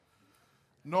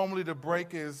Normally the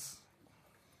break is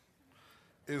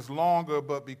longer,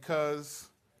 but because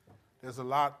there's a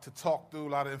lot to talk through, a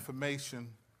lot of information,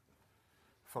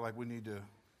 I feel like we need to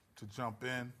jump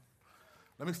in.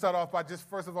 Let me start off by just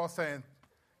first of all saying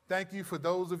thank you for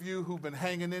those of you who've been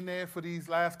hanging in there for these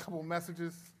last couple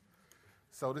messages.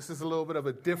 So this is a little bit of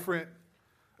a different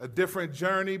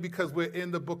journey because we're in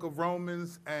the book of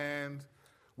Romans and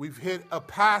we've hit a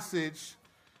passage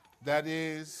that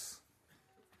is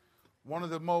one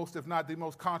of the most, if not the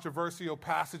most controversial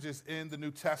passages in the New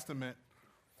Testament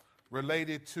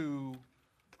related to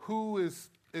who is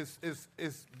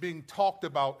being talked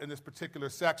about in this particular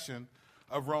section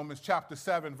of Romans chapter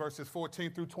 7, verses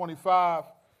 14 through 25.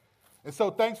 And so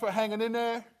thanks for hanging in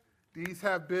there. These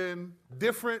have been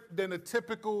different than a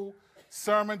typical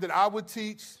sermon that I would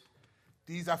teach.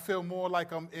 These, I feel more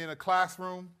like I'm in a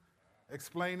classroom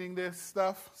explaining this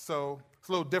stuff. So it's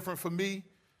a little different for me.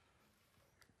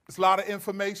 It's a lot of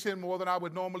information, more than I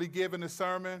would normally give in a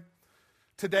sermon.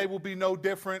 Today will be no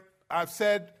different. I've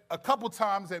said a couple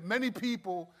times that many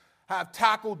people have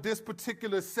tackled this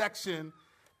particular section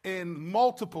in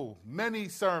many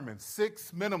sermons.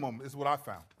 6 minimum is what I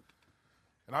found.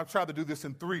 And I've tried to do this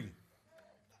in 3.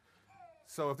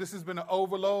 So if this has been an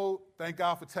overload, thank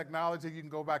God for technology. You can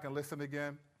go back and listen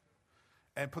again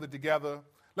and put it together.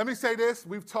 Let me say this.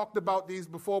 We've talked about these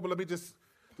before, but let me just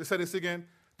say this again.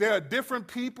 There are different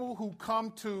people who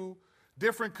come to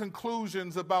different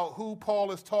conclusions about who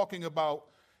Paul is talking about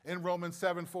in Romans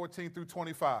 7, 14 through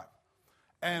 25.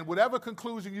 And whatever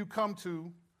conclusion you come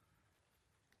to,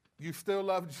 you still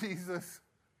love Jesus,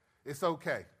 it's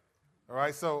okay. All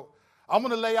right, so I'm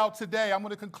going to lay out today, I'm going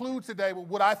to conclude today with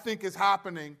what I think is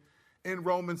happening in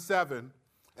Romans 7.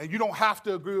 And you don't have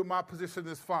to agree with my position,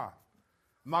 it's fine.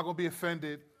 I'm not going to be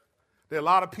offended. There are a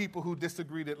lot of people who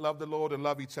disagree that love the Lord and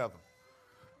love each other.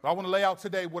 But I want to lay out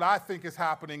today what I think is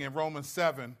happening in Romans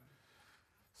 7.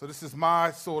 So this is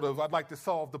my I'd like to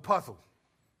solve the puzzle,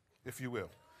 if you will.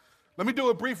 Let me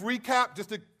do a brief recap just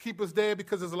to keep us there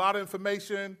because there's a lot of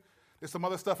information. There's some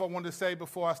other stuff I wanted to say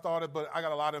before I started, but I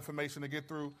got a lot of information to get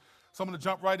through. So I'm going to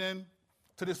jump right in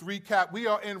to this recap. We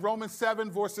are in Romans 7,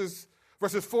 verses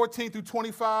 14 through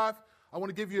 25. I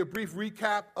want to give you a brief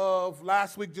recap of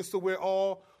last week just so we're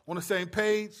all on the same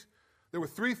page. There were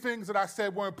 3 things that I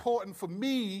said were important for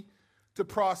me to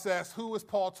process who is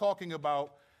Paul talking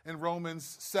about in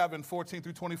Romans 7, 14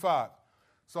 through 25.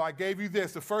 So I gave you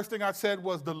this. The first thing I said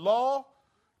was the law,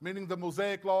 meaning the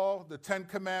Mosaic law, the 10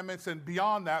 commandments, and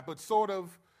beyond that, but sort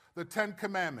of the 10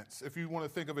 commandments, if you want to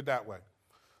think of it that way.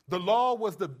 The law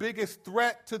was the biggest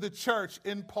threat to the church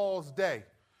in Paul's day.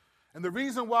 And the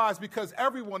reason why is because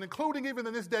everyone, including even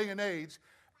in this day and age,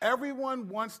 everyone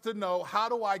wants to know, how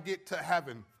do I get to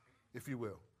heaven, if you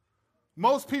will.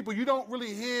 Most people, you don't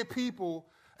really hear people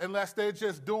unless they're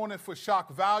just doing it for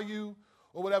shock value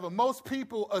or whatever. Most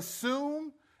people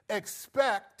assume,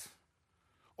 expect,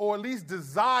 or at least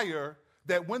desire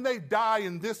that when they die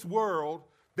in this world,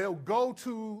 they'll go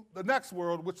to the next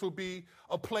world, which will be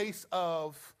a place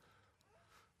of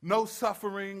no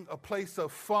suffering, a place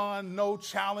of fun, no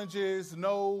challenges,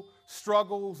 no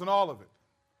struggles, and all of it.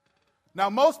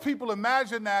 Now, most people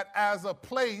imagine that as a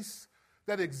place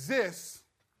that exists.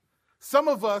 Some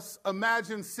of us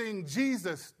imagine seeing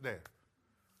Jesus there,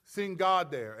 seeing God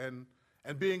there,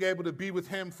 and being able to be with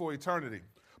him for eternity.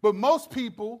 But most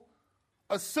people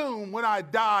assume when I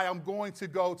die, I'm going to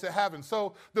go to heaven.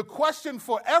 So the question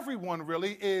for everyone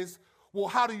really is, well,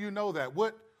 how do you know that?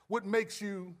 What makes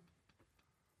you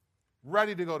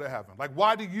ready to go to heaven? Like,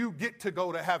 why do you get to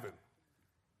go to heaven?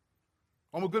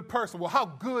 I'm a good person. Well, how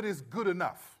good is good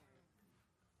enough?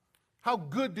 How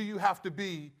good do you have to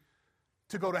be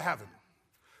to go to heaven?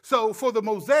 So for the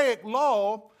Mosaic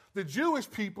law, the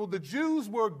Jewish people, the Jews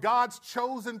were God's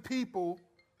chosen people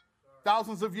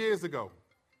thousands of years ago.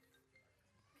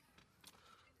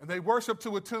 And they worshiped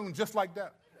to a tune just like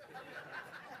that.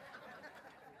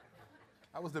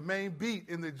 That was the main beat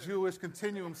in the Jewish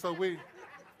continuum. So we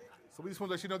just want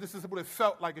to let you know this is what it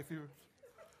felt like if you...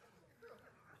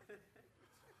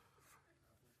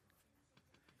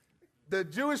 The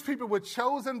Jewish people were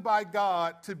chosen by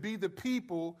God to be the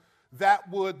people that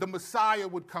the Messiah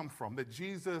would come from, that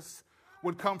Jesus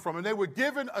would come from. And they were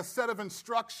given a set of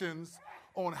instructions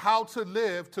on how to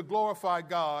live to glorify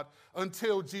God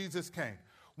until Jesus came.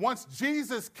 Once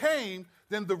Jesus came,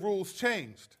 then the rules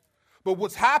changed. But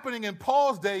what's happening in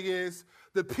Paul's day is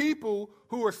the people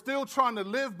who are still trying to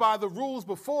live by the rules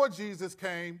before Jesus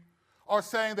came are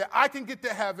saying that I can get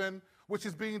to heaven which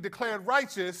is being declared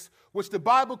righteous, which the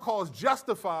Bible calls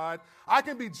justified. I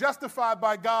can be justified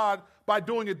by God by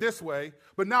doing it this way,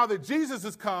 but now that Jesus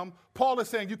has come, Paul is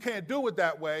saying you can't do it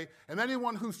that way, and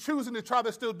anyone who's choosing to try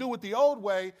to still do it the old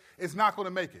way is not going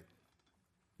to make it.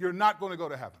 You're not going to go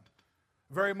to heaven.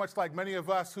 Very much like many of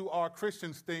us who are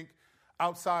Christians think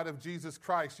outside of Jesus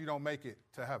Christ, you don't make it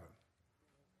to heaven.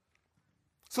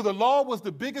 So the law was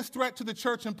the biggest threat to the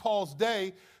church in Paul's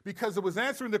day because it was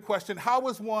answering the question, how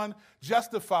is one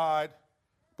justified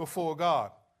before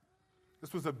God?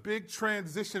 This was a big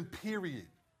transition period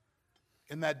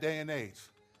in that day and age.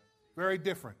 Very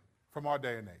different from our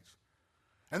day and age.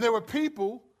 And there were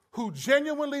people who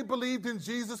genuinely believed in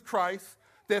Jesus Christ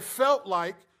that felt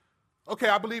like, okay,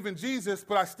 I believe in Jesus,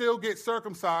 but I still get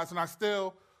circumcised and I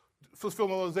still fulfill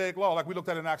the Mosaic law, like we looked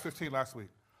at in Acts 15 last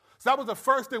week. So that was the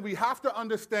first thing. We have to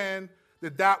understand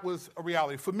that that was a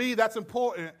reality. For me, that's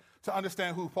important to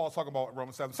understand who Paul's talking about in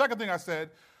Romans 7. Second thing I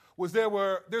said was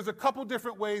there's a couple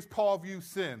different ways Paul views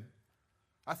sin.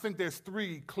 I think there's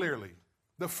three clearly.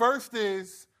 The first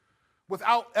is,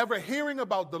 without ever hearing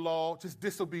about the law, just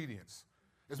disobedience,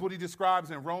 is what he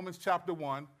describes in Romans chapter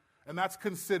 1, and that's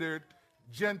considered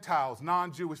Gentiles,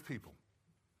 non-Jewish people.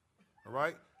 All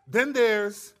right? Then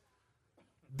there's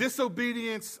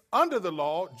disobedience under the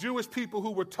law, Jewish people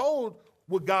who were told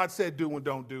what God said do and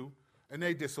don't do, and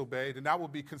they disobeyed, and that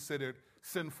would be considered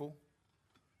sinful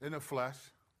in the flesh.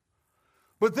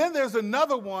 But then there's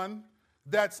another one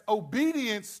that's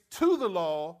obedience to the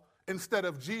law instead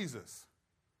of Jesus,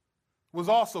 was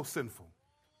also sinful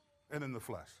and in the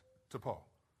flesh to Paul.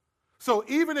 So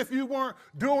even if you weren't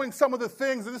doing some of the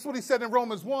things, and this is what he said in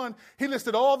Romans 1, he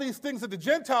listed all these things that the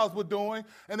Gentiles were doing,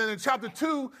 and then in chapter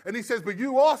 2, and he says, but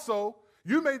you also,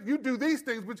 you do these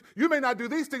things, but you may not do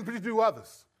these things, but you do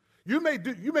others. You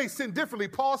may sin differently.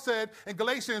 Paul said in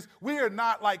Galatians, we are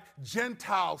not like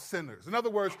Gentile sinners. In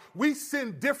other words, we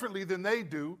sin differently than they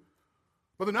do,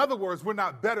 but in other words, we're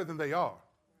not better than they are.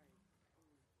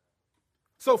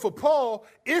 So for Paul,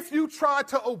 if you try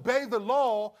to obey the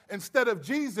law instead of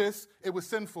Jesus, it was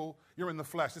sinful. You're in the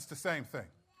flesh. It's the same thing.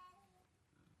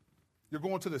 You're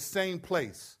going to the same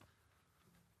place,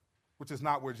 which is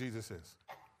not where Jesus is.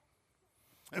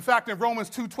 In fact, in Romans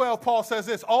 2:12, Paul says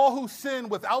this, all who sin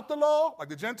without the law, like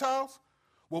the Gentiles,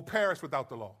 will perish without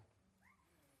the law.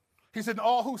 He said,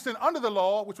 all who sin under the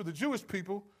law, which were the Jewish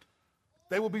people,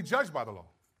 they will be judged by the law.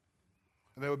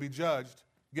 And they will be judged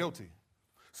guilty.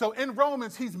 So in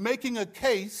Romans, he's making a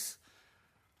case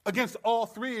against all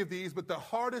three of these, but the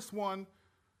hardest one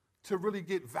to really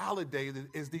get validated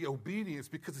is the obedience,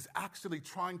 because it's actually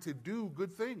trying to do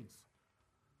good things.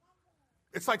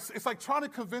 It's like trying to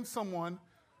convince someone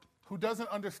who doesn't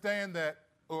understand that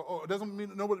or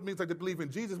doesn't know what it means like to believe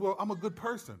in Jesus. Well, I'm a good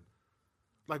person.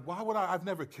 Like, why would I've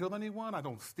never killed anyone. I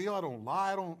don't steal. I don't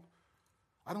lie.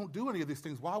 I don't do any of these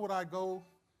things. Why would I go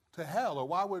to hell? Or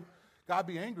why would God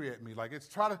be angry at me? Like,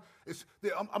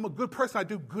 I'm a good person. I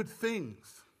do good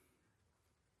things.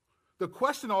 The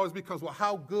question always becomes, well,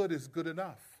 how good is good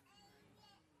enough?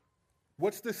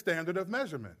 What's the standard of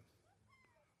measurement?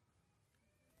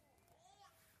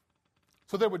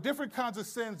 So there were different kinds of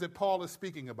sins that Paul is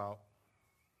speaking about.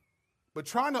 But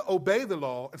trying to obey the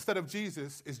law instead of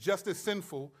Jesus is just as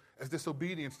sinful as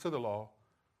disobedience to the law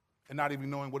and not even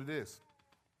knowing what it is.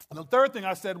 And the third thing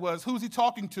I said was, who's he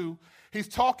talking to? He's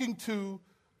talking to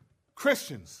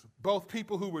Christians, both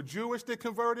people who were Jewish that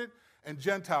converted and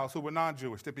Gentiles who were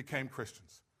non-Jewish that became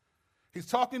Christians. He's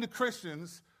talking to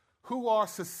Christians who are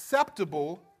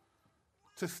susceptible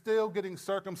to still getting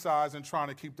circumcised and trying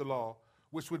to keep the law,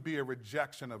 which would be a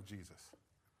rejection of Jesus.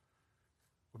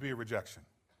 Would be a rejection.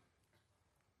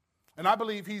 And I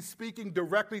believe he's speaking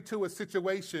directly to a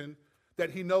situation that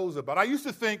he knows about. I used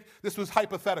to think this was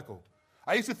hypothetical.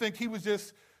 I used to think he was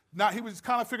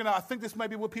kind of figuring out, I think this might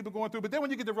be what people are going through. But then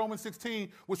when you get to Romans 16,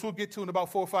 which we'll get to in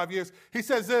about 4 or 5 years, he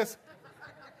says this.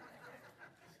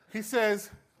 He says,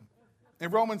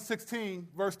 in Romans 16,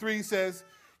 verse 3, he says,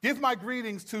 give my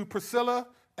greetings to Priscilla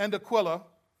and Aquila,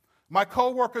 my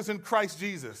co-workers in Christ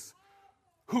Jesus,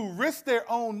 who risked their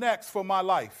own necks for my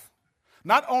life.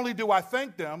 Not only do I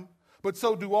thank them, but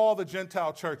so do all the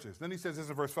Gentile churches. Then he says this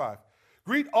in verse 5.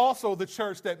 Greet also the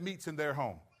church that meets in their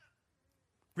home.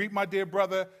 Greet my dear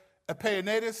brother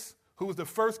Pt3, who was the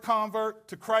first convert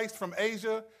to Christ from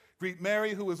Asia. Greet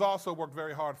Mary, who has also worked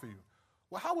very hard for you.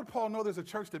 Well, how would Paul know there's a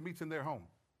church that meets in their home?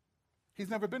 He's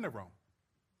never been to Rome.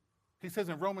 He says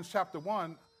in Romans chapter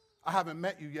 1, I haven't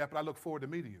met you yet, but I look forward to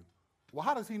meeting you. Well,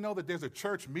 how does he know that there's a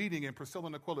church meeting in Priscilla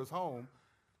and Aquila's home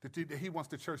that he wants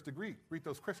the church to greet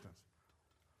those Christians?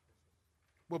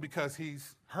 Well, because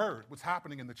he's heard what's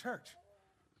happening in the church.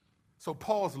 So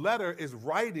Paul's letter is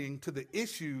writing to the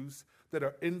issues that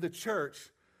are in the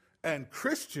church, and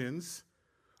Christians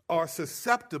are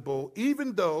susceptible,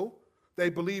 even though they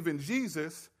believe in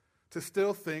Jesus, to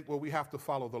still think, well, we have to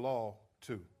follow the law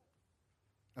too.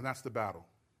 And that's the battle.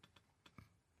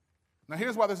 Now,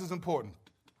 here's why this is important.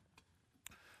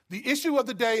 The issue of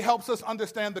the day helps us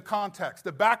understand the context,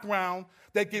 the background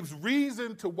that gives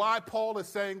reason to why Paul is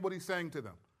saying what he's saying to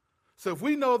them. So if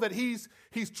we know that he's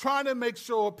trying to make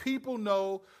sure people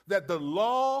know that the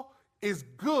law is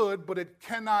good, but it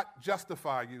cannot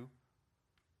justify you,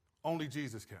 only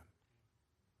Jesus can.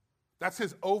 That's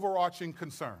his overarching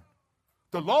concern.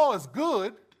 The law is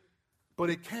good, but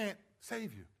it can't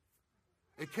save you.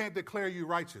 It can't declare you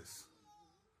righteous.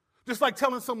 Just like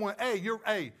telling someone, hey,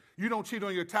 you don't cheat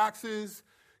on your taxes,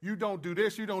 you don't do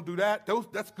this, you don't do that.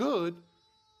 That's good,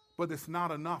 but it's not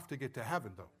enough to get to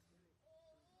heaven, though.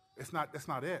 That's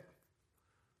not it.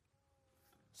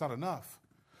 It's not enough.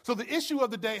 So the issue of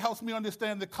the day helps me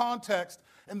understand the context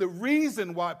and the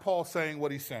reason why Paul's saying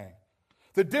what he's saying.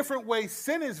 The different ways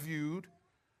sin is viewed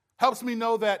helps me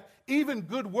know that even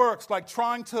good works, like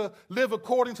trying to live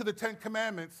according to the 10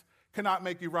 Commandments, cannot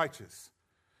make you righteous.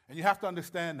 And you have to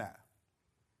understand that.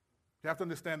 You have to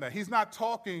understand that. He's not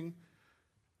talking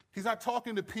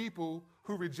to people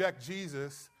who reject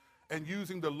Jesus and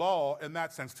using the law in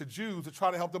that sense, to Jews, to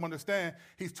try to help them understand.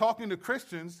 He's talking to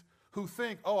Christians who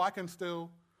think,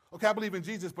 I believe in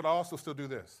Jesus, but I also still do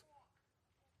this.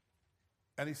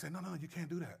 And he said, no, you can't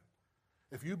do that.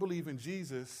 If you believe in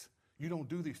Jesus, you don't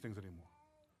do these things anymore.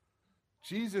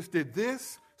 Jesus did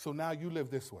this, so now you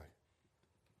live this way.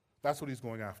 That's what he's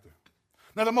going after.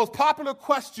 Now, the most popular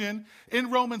question in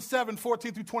Romans 7,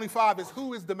 14 through 25 is,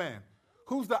 who is the man?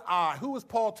 Who's the I? Who is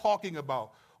Paul talking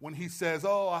about when he says,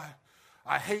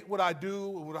 I hate what I do,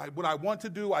 what I want to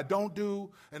do, I don't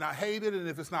do, and I hate it, and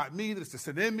if it's not me, then it's the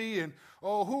sin in me, and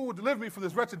who will deliver me from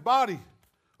this wretched body?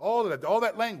 All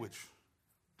that language.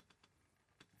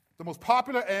 The most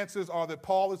popular answers are that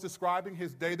Paul is describing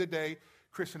his day-to-day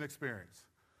Christian experience.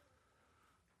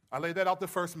 I laid that out the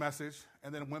first message,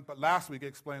 and then last week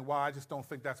explained why I just don't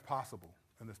think that's possible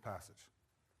in this passage.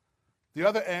 The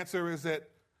other answer is that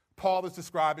Paul is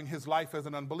describing his life as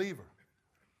an unbeliever.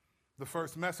 The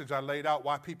first message I laid out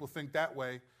why people think that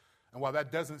way and why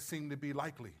that doesn't seem to be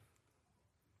likely.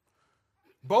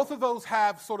 Both of those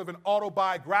have sort of an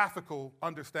autobiographical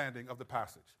understanding of the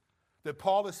passage, that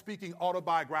Paul is speaking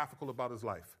autobiographical about his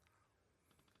life.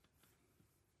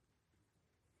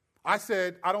 I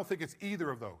said, I don't think it's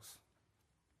either of those.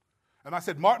 And I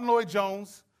said, Martin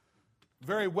Lloyd-Jones,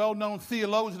 very well-known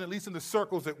theologian, at least in the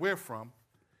circles that we're from,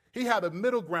 he had a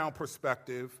middle ground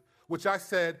perspective, which I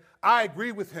said, I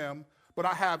agree with him, but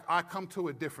I come to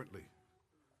it differently.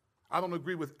 I don't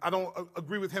agree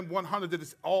with him 100 that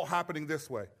it's all happening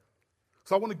this way.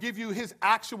 So I want to give you his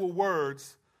actual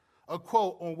words, a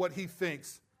quote on what he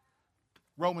thinks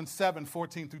Romans 7,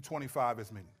 14 through 25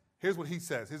 is meaning. Here's what he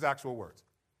says, his actual words.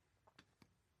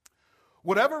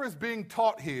 Whatever is being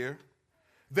taught here,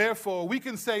 therefore, we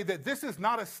can say that this is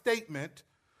not a statement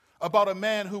about a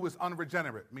man who is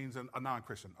unregenerate, means a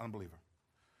non-Christian, unbeliever.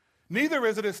 Neither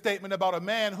is it a statement about a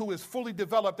man who is fully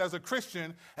developed as a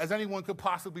Christian as anyone could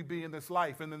possibly be in this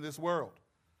life and in this world.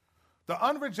 The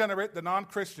unregenerate, the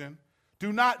non-Christian,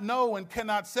 do not know and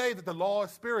cannot say that the law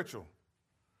is spiritual.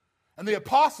 And the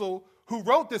apostle who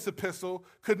wrote this epistle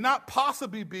could not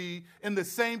possibly be in the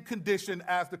same condition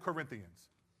as the Corinthians.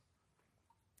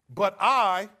 But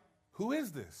I, who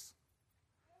is this?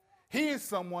 He is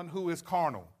someone who is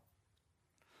carnal.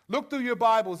 Look through your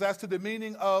Bibles as to the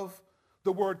meaning of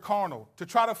the word carnal, to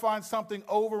try to find something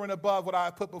over and above what I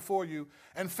have put before you,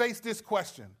 and face this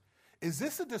question. Is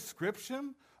this a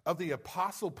description of the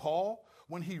Apostle Paul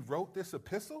when he wrote this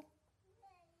epistle?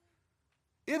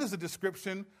 It is a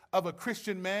description of a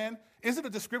Christian man. Is it a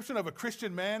description of a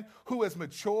Christian man who has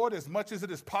matured as much as it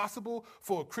is possible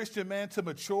for a Christian man to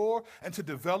mature and to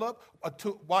develop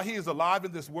while he is alive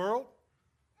in this world?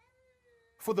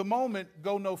 For the moment,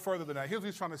 go no further than that. Here's what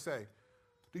he's trying to say.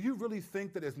 Do you really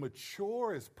think that as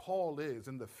mature as Paul is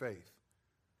in the faith,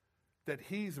 that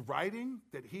he's writing,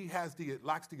 that he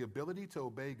lacks the ability to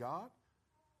obey God?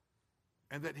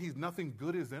 And that nothing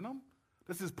good is in him?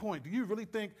 That's his point. Do you really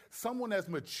think someone as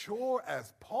mature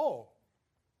as Paul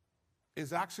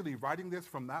is actually writing this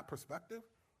from that perspective?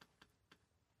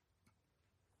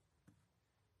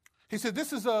 He said,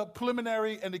 this is a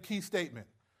preliminary and a key statement.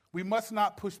 We must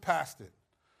not push past it.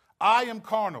 I am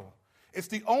carnal. It's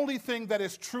the only thing that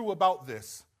is true about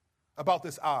this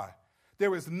I.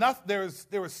 There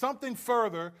is something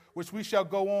further which we shall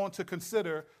go on to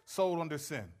consider soul under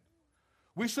sin.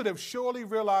 We should have surely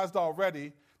realized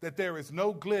already that there is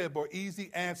no glib or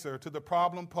easy answer to the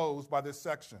problem posed by this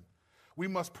section. We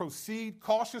must proceed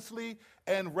cautiously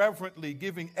and reverently,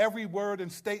 giving every word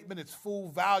and statement its full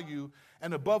value,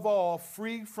 and above all,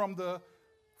 free from the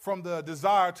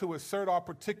desire to assert our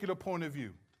particular point of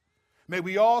view. May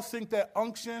we all seek that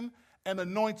unction and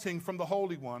anointing from the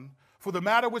Holy One, for the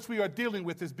matter which we are dealing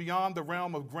with is beyond the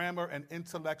realm of grammar and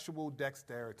intellectual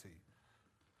dexterity.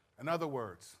 In other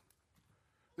words,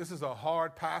 this is a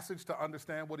hard passage to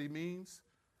understand what he means.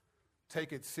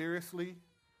 Take it seriously,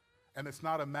 and it's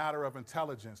not a matter of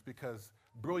intelligence, because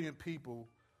brilliant people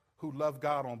who love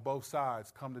God on both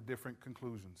sides come to different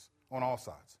conclusions on all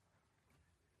sides.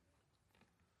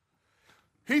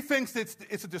 He thinks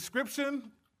it's a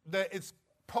description that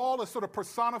Paul is sort of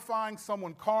personifying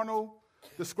someone carnal,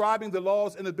 describing the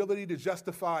law's inability to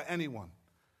justify anyone.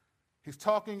 He's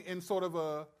talking in sort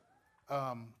of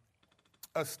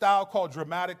a style called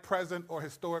dramatic present or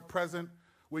historic present,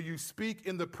 where you speak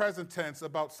in the present tense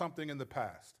about something in the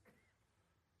past.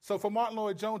 So for Martin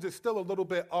Lloyd-Jones, it's still a little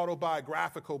bit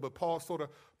autobiographical, but Paul's sort of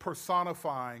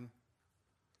personifying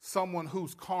someone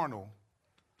who's carnal,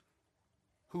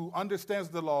 who understands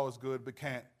the law is good but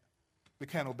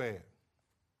can't obey it.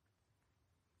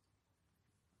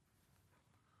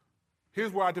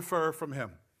 Here's where I differ from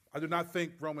him. I do not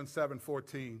think Romans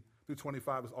 7:14 through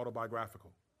 25 is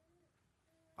autobiographical.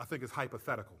 I think it's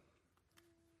hypothetical.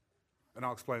 And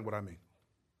I'll explain what I mean.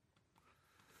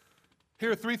 Here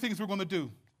are three things we're going to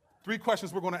do. Three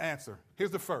questions we're going to answer.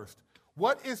 Here's the first.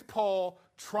 What is Paul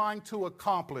trying to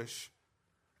accomplish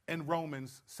in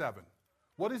Romans 7?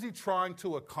 What is he trying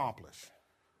to accomplish?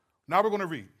 Now we're going to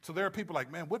read. So there are people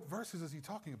like, man, what verses is he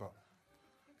talking about?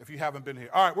 If you haven't been here.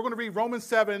 All right, we're going to read Romans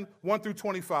 7, 1 through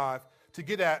 25 to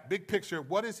get at, big picture,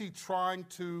 what is he trying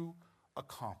to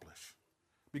accomplish?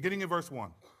 Beginning in verse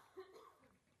 1.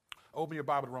 Open your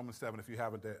Bible to Romans 7 if you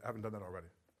haven't done that already.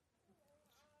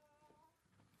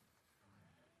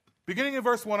 Beginning in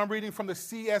verse 1, I'm reading from the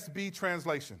CSB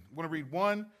translation. I'm going to read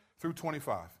 1 through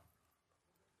 25.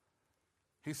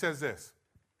 He says this.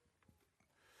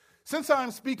 Since I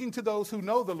am speaking to those who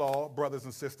know the law, brothers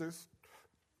and sisters,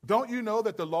 don't you know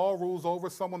that the law rules over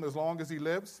someone as long as he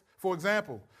lives? For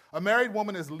example, a married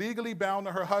woman is legally bound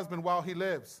to her husband while he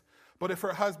lives. But if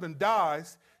her husband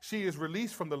dies, she is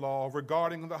released from the law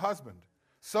regarding the husband.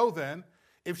 So then,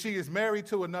 if she is married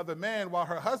to another man while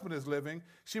her husband is living,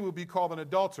 she will be called an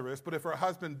adulteress. But if her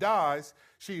husband dies,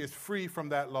 she is free from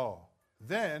that law.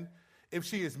 Then, if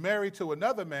she is married to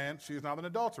another man, she is not an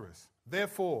adulteress.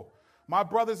 Therefore, my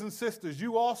brothers and sisters,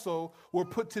 you also were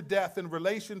put to death in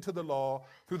relation to the law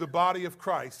through the body of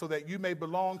Christ, so that you may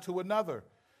belong to another.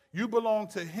 You belong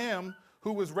to him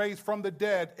who was raised from the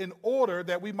dead, in order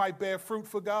that we might bear fruit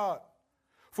for God.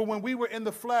 For when we were in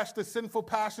the flesh, the sinful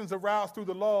passions aroused through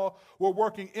the law were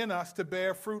working in us to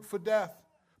bear fruit for death.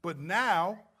 But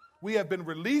now we have been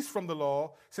released from the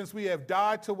law, since we have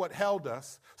died to what held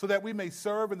us, so that we may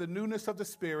serve in the newness of the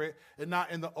Spirit and not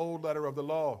in the old letter of the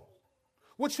law.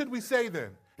 What should we say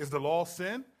then? Is the law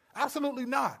sin? Absolutely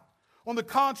not. On the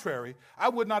contrary, I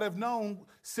would not have known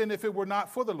sin if it were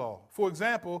not for the law. For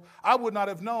example, I would not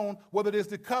have known what it is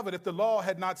to covet if the law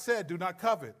had not said, do not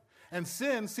covet. And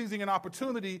sin, seizing an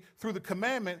opportunity through the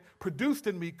commandment, produced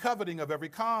in me coveting of every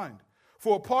kind.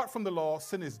 For apart from the law,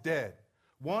 sin is dead.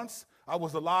 Once I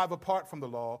was alive apart from the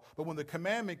law, but when the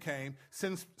commandment came,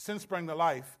 sin sprang to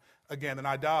life again, and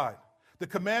I died. The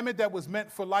commandment that was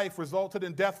meant for life resulted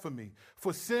in death for me.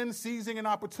 For sin, seizing an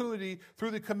opportunity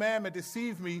through the commandment,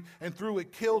 deceived me, and through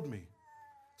it killed me.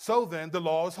 So then, the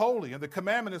law is holy, and the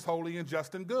commandment is holy and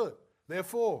just and good.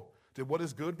 Therefore, did what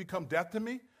is good become death to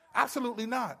me? Absolutely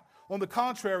not. On the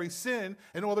contrary, sin,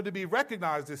 in order to be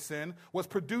recognized as sin, was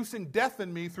producing death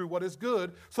in me through what is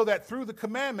good, so that through the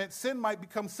commandment, sin might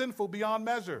become sinful beyond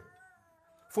measure.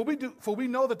 For we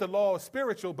know that the law is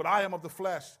spiritual, but I am of the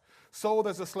flesh, sold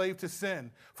as a slave to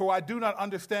sin. For I do not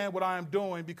understand what I am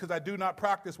doing, because I do not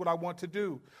practice what I want to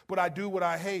do, but I do what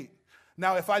I hate.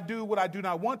 Now, if I do what I do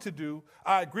not want to do,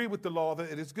 I agree with the law that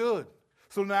it is good.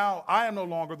 So now I am no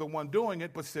longer the one doing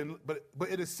it, but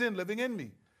it is sin living in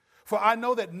me. For I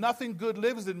know that nothing good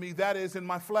lives in me, that is, in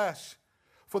my flesh.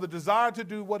 For the desire to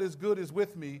do what is good is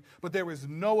with me, but there is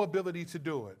no ability to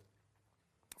do it.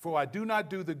 For I do not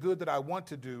do the good that I want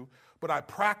to do, but I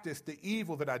practice the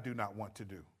evil that I do not want to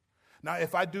do. Now,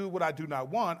 if I do what I do not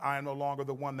want, I am no longer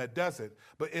the one that does it,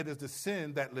 but it is the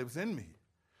sin that lives in me.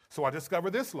 So I discover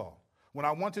this law. When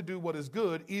I want to do what is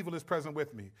good, evil is present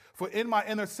with me. For in my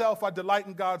inner self I delight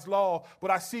in God's law,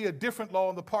 but I see a different law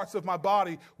in the parts of my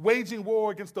body, waging war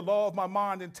against the law of my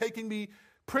mind and taking me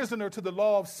prisoner to the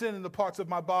law of sin in the parts of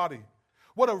my body.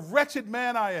 What a wretched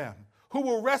man I am! who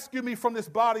will rescue me from this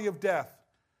body of death?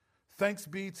 Thanks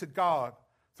be to God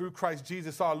through Christ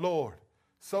Jesus our Lord.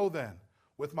 So then,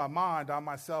 with my mind, I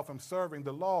myself am serving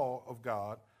the law of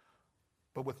God,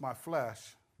 but with my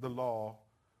flesh, the law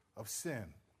of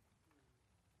sin.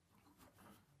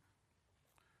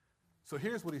 So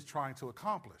here's what he's trying to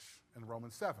accomplish in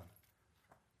Romans 7.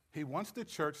 He wants the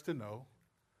church to know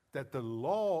that the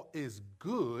law is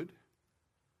good,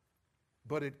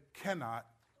 but it cannot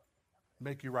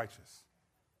make you righteous.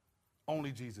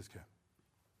 Only Jesus can.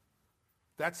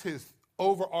 That's his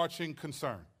overarching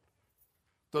concern.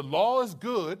 The law is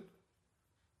good,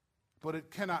 but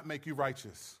it cannot make you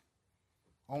righteous.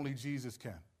 Only Jesus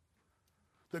can.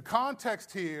 The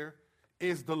context here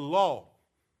is the law,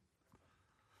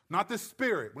 not the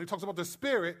Spirit. When he talks about the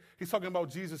Spirit, he's talking about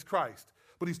Jesus Christ.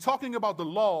 But he's talking about the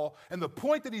law, and the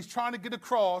point that he's trying to get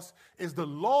across is the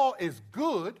law is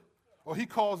good, or he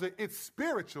calls it, it's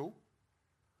spiritual,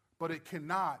 but it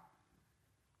cannot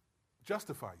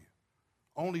justify you.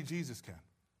 Only Jesus can.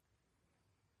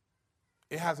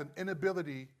 It has an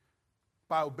inability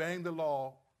by obeying the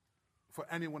law for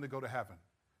anyone to go to heaven.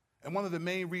 And one of the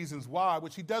main reasons why,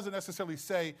 which he doesn't necessarily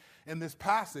say in this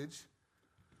passage,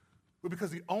 but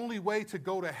because the only way to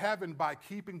go to heaven by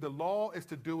keeping the law is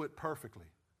to do it perfectly,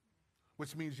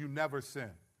 which means you never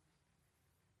sin.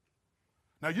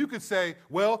 Now you could say,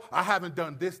 well, I haven't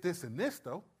done this, this, and this,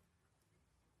 though.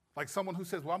 Like someone who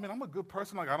says, well, I mean, I'm a good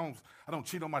person. Like I don't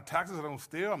cheat on my taxes. I don't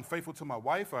steal. I'm faithful to my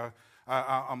wife.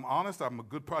 I'm honest. I'm a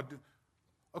good person.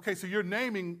 Okay, so you're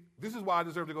naming, this is why I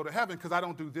deserve to go to heaven, because I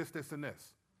don't do this, this, and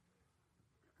this.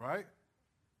 Right?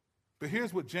 But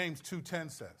here's what James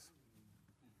 2:10 says.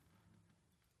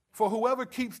 For whoever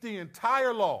keeps the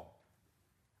entire law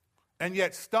and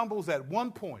yet stumbles at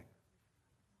one point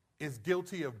is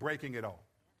guilty of breaking it all.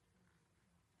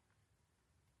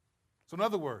 So in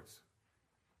other words,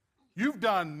 you've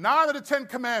done 9 of the 10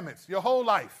 commandments your whole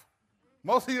life,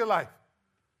 most of your life.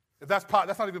 If that's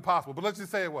not even possible, but let's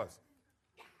just say it was.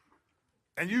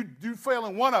 And you fail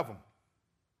in one of them.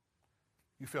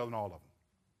 You fail in all of them.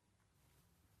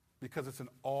 Because it's an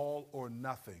all or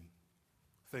nothing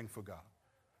thing for God.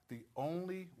 The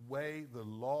only way the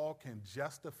law can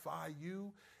justify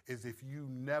you is if you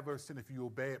never sin, if you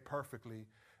obey it perfectly,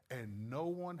 and no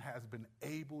one has been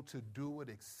able to do it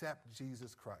except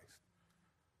Jesus Christ.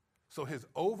 So his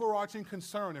overarching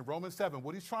concern in Romans 7,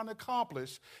 what he's trying to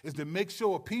accomplish is to make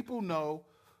sure people know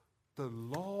the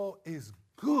law is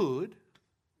good,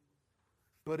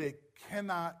 but it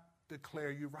cannot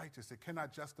declare you righteous. It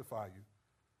cannot justify you.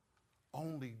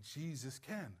 Only Jesus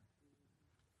can.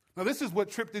 Now, this is what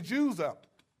tripped the Jews up.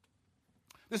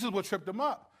 This is what tripped them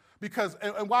up. Because,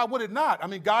 and why would it not? I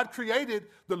mean, God created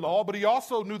the law, but he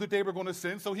also knew that they were going to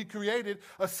sin, so he created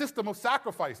a system of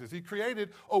sacrifices. He created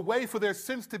a way for their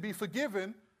sins to be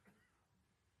forgiven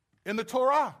in the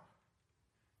Torah.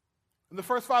 In the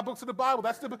first 5 books of the Bible,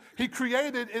 he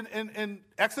created in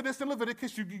Exodus and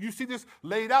Leviticus, you see this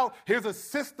laid out. Here's a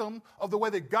system of the way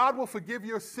that God will forgive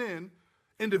your sin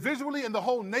individually and the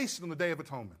whole nation on the Day of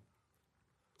Atonement.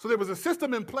 So there was a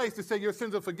system in place to say your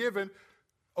sins are forgiven,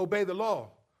 obey the law.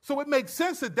 So it makes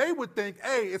sense that they would think,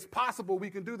 hey, it's possible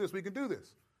we can do this.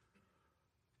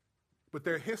 But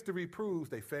their history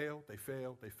proves they fail.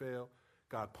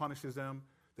 God punishes them,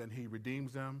 then he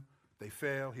redeems them. They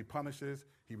fail, he punishes,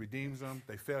 he redeems them.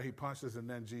 They fail, he punishes, and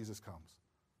then Jesus comes.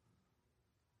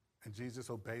 And Jesus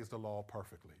obeys the law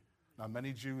perfectly. Now,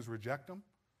 many Jews reject him,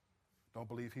 don't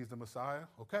believe he's the Messiah.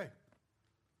 Okay.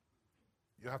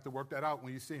 You'll have to work that out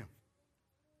when you see him.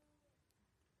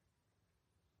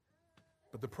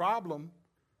 But the problem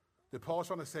that Paul's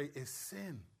trying to say is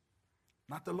sin,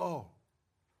 not the law.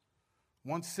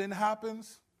 Once sin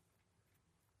happens,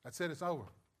 that's it, it's over.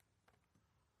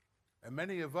 And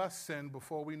many of us sin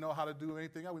before we know how to do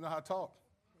anything else. We know how to talk.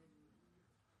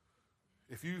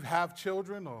 If you have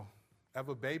children or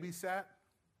ever babysat,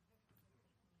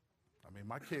 I mean,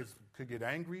 my kids could get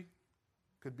angry,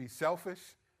 could be selfish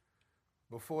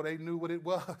before they knew what it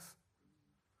was.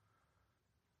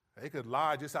 They could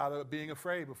lie just out of being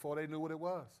afraid before they knew what it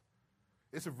was.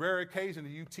 It's a rare occasion that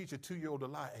you teach a 2-year-old to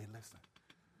lie. Hey, listen,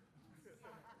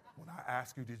 when I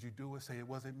ask you, did you do it? Say it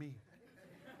wasn't me.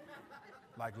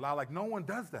 Like lie, like no one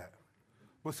does that.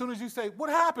 But as soon as you say, what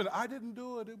happened? I didn't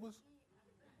do it. It was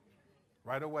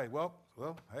right away. Well,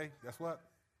 hey, guess what?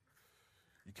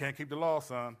 You can't keep the law,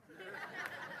 son.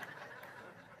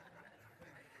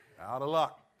 Out of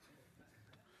luck.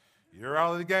 You're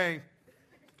out of the game.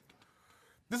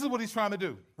 This is what he's trying to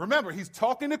do. Remember, he's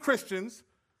talking to Christians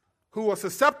who are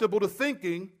susceptible to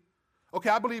thinking, okay,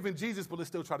 I believe in Jesus, but let's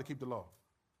still try to keep the law.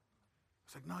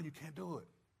 It's like, no, you can't do it.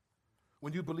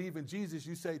 When you believe in Jesus,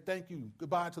 you say, thank you,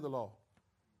 goodbye to the law.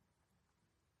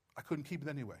 I couldn't keep it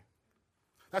anyway.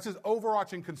 That's his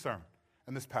overarching concern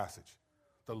in this passage.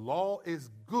 The law is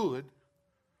good,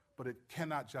 but it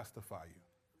cannot justify you.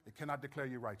 It cannot declare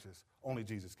you righteous. Only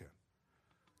Jesus can.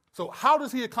 So how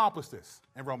does he accomplish this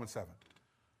in Romans 7?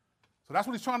 So that's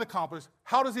what he's trying to accomplish.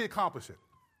 How does he accomplish it?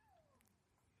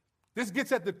 This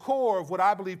gets at the core of what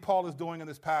I believe Paul is doing in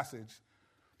this passage,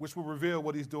 which will reveal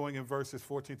what he's doing in verses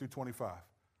 14 through 25.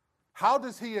 How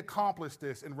does he accomplish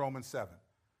this in Romans 7?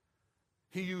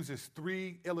 He uses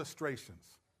 3 illustrations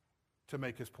to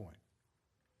make his point.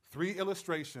 3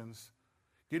 illustrations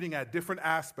getting at different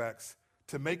aspects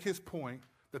to make his point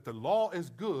that the law is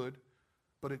good,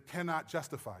 but it cannot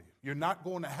justify you. You're not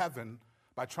going to heaven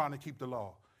by trying to keep the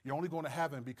law. You're only going to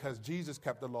heaven because Jesus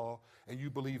kept the law and you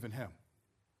believe in him.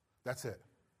 That's it.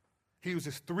 He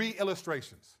uses 3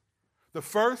 illustrations. The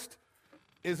first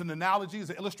is an analogy, is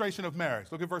an illustration of marriage.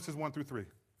 Look at verses 1 through 3.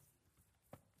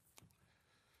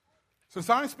 Since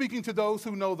I'm speaking to those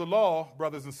who know the law,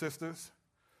 brothers and sisters,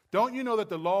 don't you know that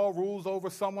the law rules over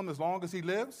someone as long as he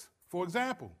lives? For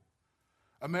example,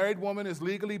 a married woman is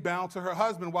legally bound to her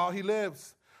husband while he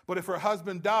lives. But if her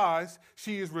husband dies,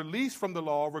 she is released from the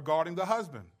law regarding the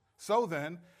husband. So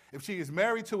then, if she is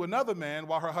married to another man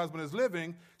while her husband is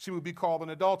living, she would be called an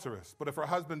adulteress. But if her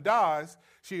husband dies,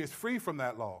 she is free from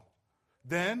that law.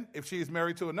 Then, if she is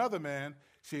married to another man,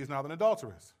 she is not an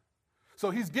adulteress.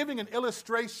 So he's giving an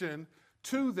illustration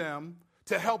to them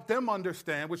to help them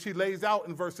understand, which he lays out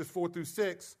in verses 4 through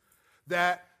 6,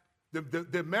 that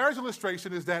the marriage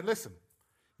illustration is that, listen,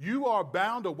 you are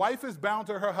bound, a wife is bound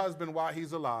to her husband while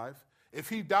he's alive. If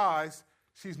he dies,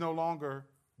 she's no longer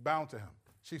bound to him.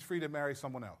 She's free to marry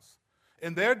someone else.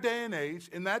 In their day and age,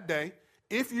 in that day,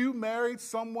 if you married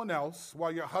someone else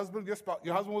while your husband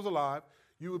was alive,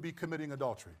 you would be committing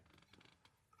adultery.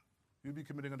 You'd be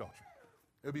committing adultery.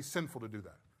 It would be sinful to do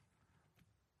that.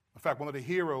 In fact, one of the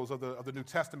heroes of the New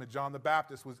Testament, John the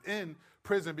Baptist, was in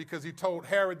prison because he told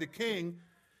Herod the king,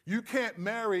 you can't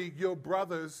marry your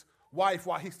brother's wife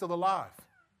while he's still alive.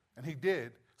 And he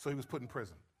did, so he was put in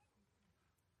prison.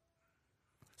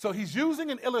 So he's using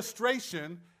an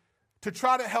illustration to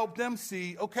try to help them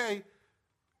see, okay,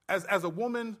 as a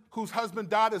woman whose husband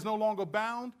died is no longer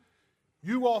bound,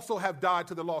 you also have died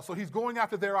to the law. So he's going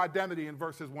after their identity in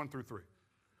verses 1 through 3.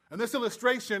 In this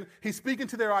illustration, he's speaking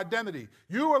to their identity.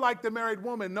 You are like the married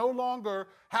woman, no longer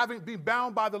having been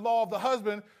bound by the law of the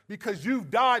husband because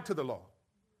you've died to the law.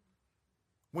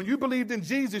 When you believed in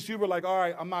Jesus, you were like, all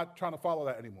right, I'm not trying to follow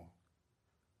that anymore.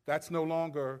 That's no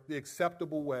longer the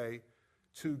acceptable way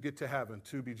to get to heaven,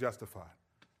 to be justified.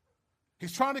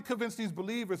 He's trying to convince these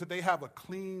believers that they have a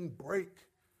clean break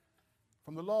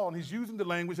from the law. And he's using the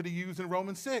language that he used in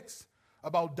Romans 6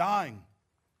 about dying.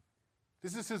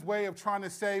 This is his way of trying to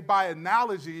say, by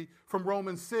analogy from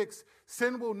Romans 6,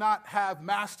 sin will not have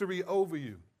mastery over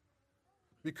you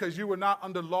because you were not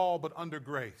under law but under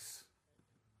grace.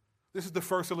 This is the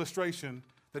first illustration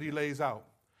that he lays out.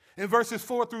 In verses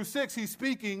 4 through 6, he's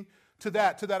speaking to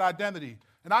that identity.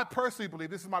 And I personally believe,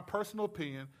 this is my personal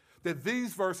opinion, that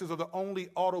these verses are the only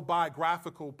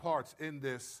autobiographical parts in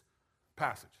this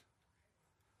passage.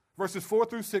 Verses 4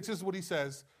 through 6 is what he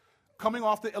says, coming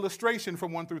off the illustration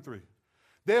from 1 through 3.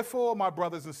 Therefore, my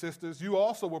brothers and sisters, you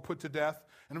also were put to death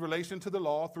in relation to the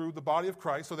law through the body of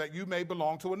Christ, so that you may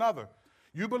belong to another.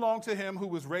 You belong to him who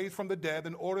was raised from the dead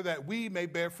in order that we may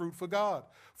bear fruit for God.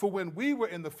 For when we were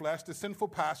in the flesh, the sinful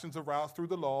passions aroused through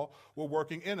the law were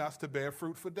working in us to bear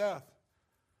fruit for death.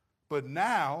 But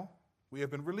now we have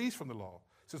been released from the law,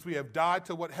 since we have died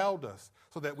to what held us,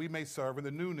 so that we may serve in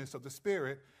the newness of the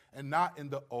Spirit and not in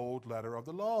the old letter of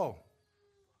the law.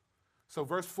 So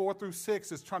verse 4 through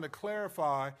 6 is trying to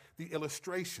clarify the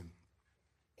illustration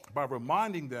by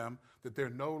reminding them that they're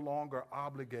no longer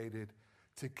obligated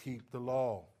to keep the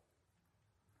law.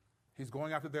 He's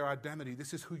going after their identity.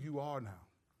 This is who you are now.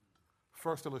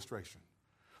 First illustration.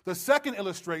 The second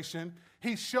illustration,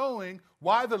 he's showing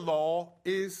why the law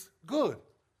is good.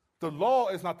 The law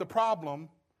is not the problem,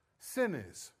 sin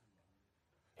is.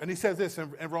 And he says this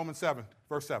in Romans 7,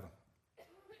 verse 7.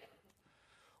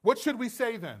 What should we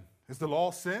say then? Is the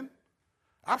law sin?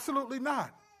 Absolutely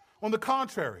not. On the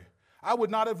contrary, I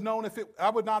would not have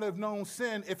known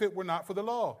sin if it were not for the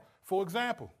law. For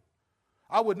example,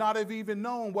 I would not have even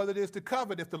known what it is to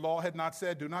covet if the law had not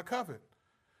said, do not covet.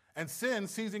 And sin,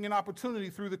 seizing an opportunity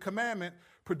through the commandment,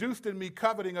 produced in me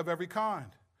coveting of every kind.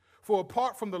 For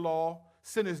apart from the law,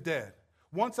 sin is dead.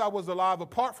 Once I was alive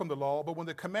apart from the law, but when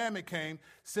the commandment came,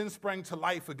 sin sprang to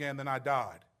life again, and I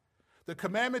died. The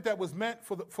commandment that was meant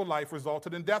for life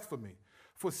resulted in death for me.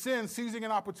 For sin, seizing an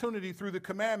opportunity through the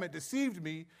commandment, deceived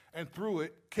me, and through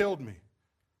it killed me.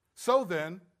 So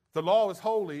then, the law is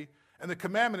holy, and the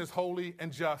commandment is holy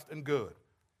and just and good.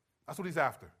 That's what he's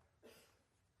after.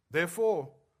 Therefore,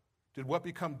 did what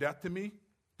become death to me?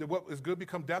 Did what is good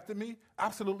become death to me?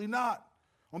 Absolutely not.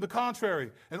 On the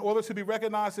contrary, in order to be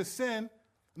recognized as sin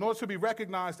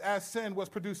was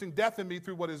producing death in me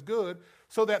through what is good,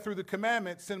 so that through the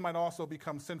commandment, sin might also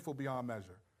become sinful beyond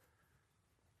measure.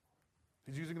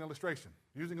 He's using an illustration,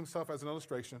 using himself as an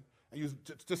illustration, and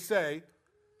to say,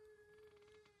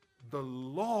 the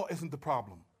law isn't the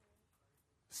problem.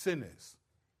 Sin is.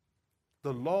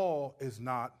 The law is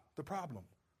not the problem.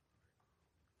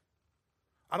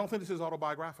 I don't think this is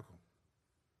autobiographical.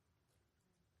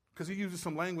 Because he uses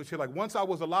some language here like, once I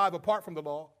was alive apart from the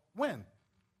law. When?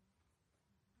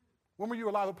 When were you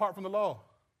alive apart from the law?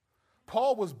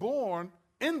 Paul was born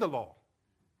in the law.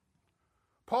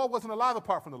 Paul wasn't alive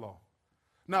apart from the law.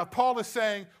 Now, Paul is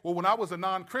saying, well, when I was a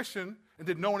non-Christian and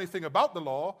didn't know anything about the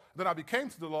law, then I became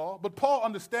to the law. But Paul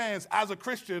understands, as a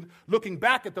Christian, looking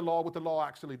back at the law, what the law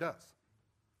actually does.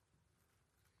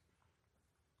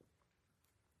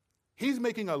 He's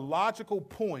making a logical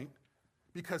point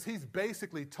because he's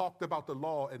basically talked about the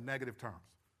law in negative terms.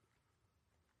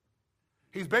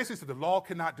 He's basically said the law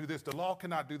cannot do this, the law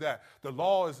cannot do that. The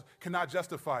law cannot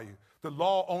justify you. The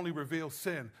law only reveals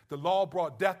sin. The law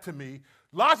brought death to me.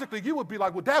 Logically, you would be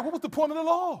like, well, Dad, what was the point of the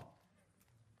law?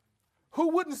 Who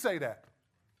wouldn't say that?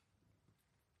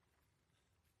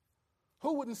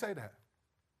 Who wouldn't say that?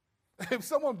 If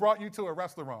someone brought you to a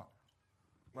restaurant,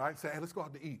 right, say, hey, let's go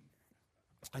out to eat.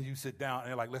 And you sit down and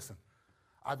they're like, listen,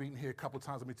 I've eaten here a couple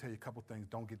times. Let me tell you a couple things.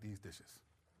 Don't get these dishes.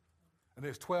 And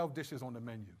there's 12 dishes on the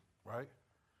menu, right?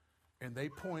 And they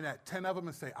point at 10 of them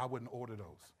and say, I wouldn't order those.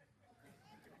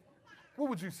 What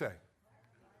would you say?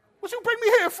 What you bring me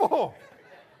here for?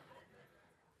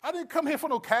 I didn't come here for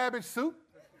no cabbage soup.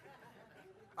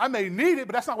 I may need it,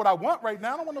 but that's not what I want right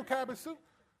now. I don't want no cabbage soup.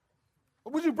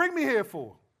 What would you bring me here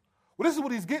for? Well, this is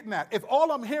what he's getting at. If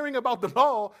all I'm hearing about the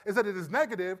law is that it is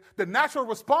negative, the natural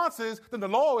response is then the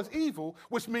law is evil,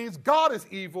 which means God is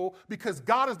evil because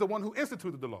God is the one who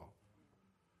instituted the law.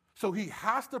 So he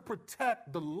has to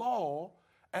protect the law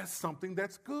as something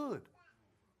that's good.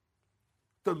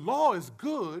 The law is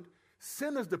good.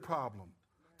 Sin is the problem.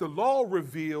 The law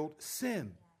revealed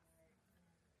sin.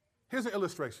 Here's an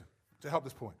illustration to help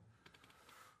this point.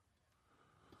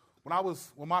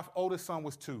 When my oldest son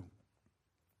was 2,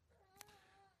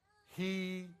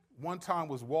 he one time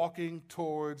was walking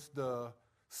towards the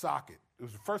socket. It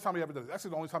was the first time he ever did this.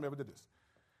 Actually, the only time he ever did this.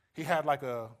 He had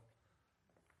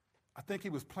I think he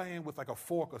was playing with like a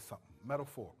fork or something, metal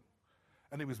fork.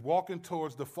 And he was walking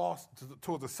towards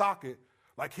towards the socket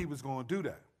like he was going to do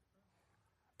that.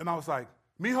 And I was like,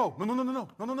 Mijo,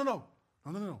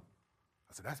 no.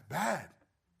 I said, that's bad.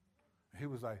 And he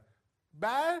was like,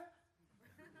 bad?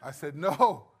 I said,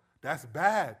 no, that's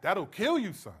bad. That'll kill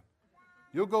you, son.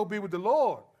 You'll go be with the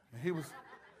Lord. And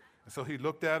so he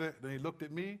looked at it, then he looked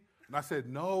at me, and I said,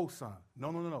 no, son,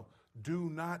 no. Do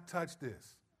not touch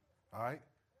this, all right?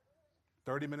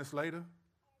 30 minutes later,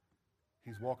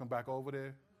 he's walking back over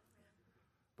there,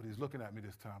 but he's looking at me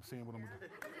this time, seeing what I'm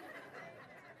doing.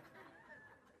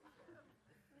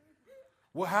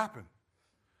 What happened?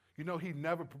 You know,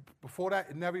 before that,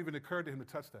 it never even occurred to him to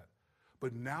touch that.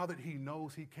 But now that he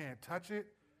knows he can't touch it,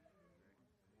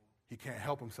 he can't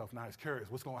help himself. Now he's curious.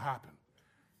 What's going to happen?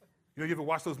 You know, you ever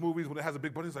watch those movies when it has a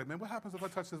big button? He's like, man, what happens if I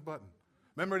touch this button?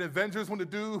 Remember in Avengers when the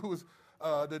dude was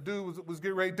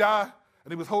getting ready to die,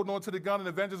 and he was holding on to the gun in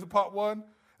Avengers Part 1? And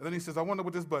then he says, I wonder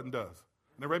what this button does.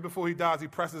 And then right before he dies, he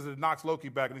presses it and knocks Loki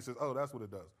back, and he says, oh, that's what it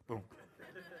does. Boom.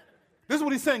 This is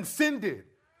what he's saying sin did.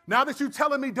 Now that you're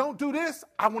telling me don't do this,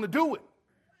 I want to do it.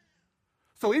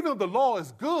 So even though the law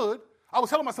is good, I was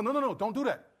telling my son, no, don't do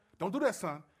that. Don't do that,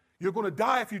 son. You're going to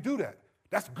die if you do that.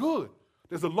 That's good.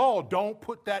 There's a law. Don't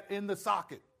put that in the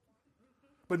socket.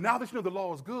 But now that you know the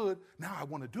law is good, now I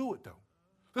want to do it, though.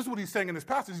 This is what he's saying in this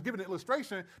passage. He's giving an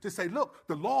illustration to say, look,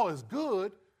 the law is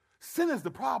good. Sin is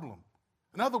the problem.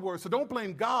 In other words, so don't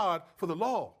blame God for the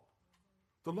law.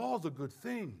 The law is a good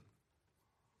thing.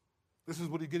 This is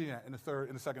what he's getting at in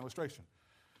the second illustration.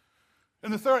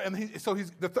 And the third,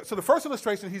 so the first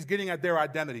illustration, he's getting at their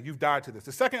identity. You've died to this.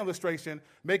 The second illustration,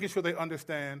 making sure they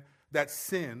understand that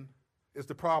sin is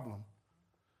the problem.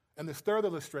 And this third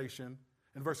illustration,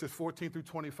 in verses 14 through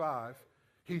 25,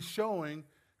 he's showing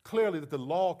clearly that the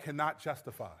law cannot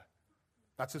justify.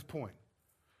 That's his point.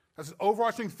 That's his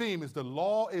overarching theme is the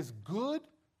law is good,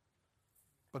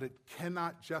 but it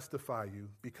cannot justify you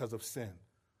because of sin.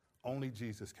 Only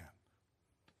Jesus can.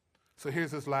 So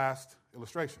here's his last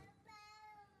illustration.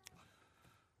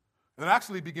 And it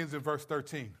actually begins in verse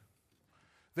 13.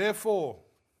 Therefore,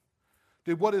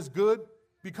 did what is good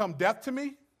become death to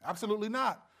me? Absolutely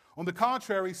not. On the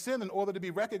contrary, sin, in order to be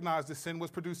recognized as sin,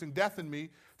 was producing death in me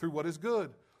through what is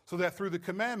good, so that through the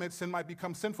commandment sin might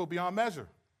become sinful beyond measure.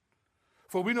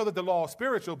 For we know that the law is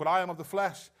spiritual, but I am of the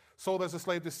flesh, sold as a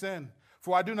slave to sin.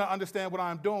 For I do not understand what I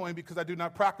am doing, because I do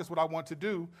not practice what I want to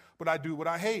do, but I do what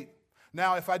I hate.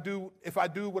 Now, if I do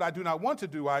what I do not want to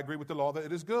do, I agree with the law that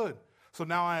it is good. So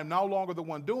now I am no longer the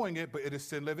one doing it, but it is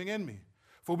sin living in me.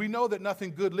 For we know that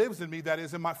nothing good lives in me, that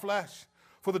is, in my flesh.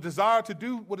 For the desire to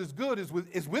do what is good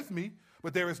is with me,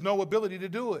 but there is no ability to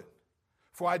do it.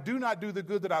 For I do not do the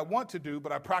good that I want to do,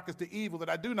 but I practice the evil that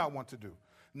I do not want to do.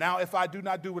 Now, if I do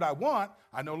not do what I want,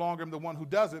 I no longer am the one who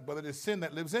does it, but it is sin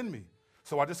that lives in me.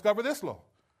 So I discover this law.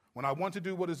 When I want to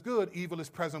do what is good, evil is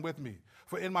present with me.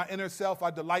 For in my inner self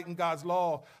I delight in God's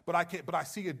law, but I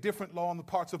see a different law in the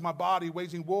parts of my body,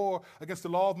 waging war against the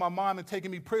law of my mind and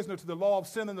taking me prisoner to the law of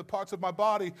sin in the parts of my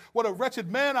body. What a wretched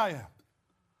man I am!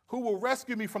 Who will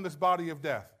rescue me from this body of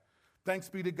death? Thanks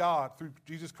be to God through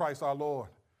Jesus Christ our Lord.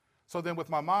 So then with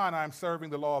my mind I am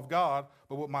serving the law of God,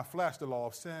 but with my flesh the law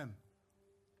of sin.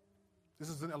 This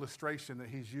is an illustration that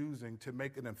he's using to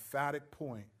make an emphatic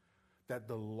point that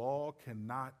the law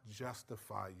cannot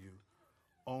justify you.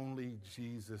 Only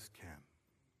Jesus can.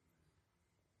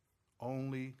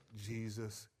 Only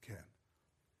Jesus can.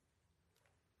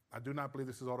 I do not believe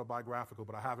this is autobiographical,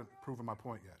 but I haven't proven my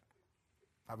point yet.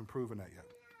 I haven't proven that yet.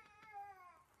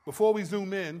 Before we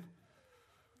zoom in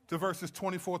to verses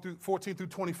 14 through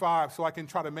 25, so I can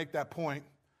try to make that point,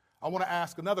 I want to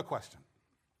ask another question.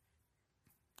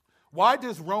 Why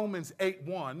does Romans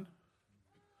 8:1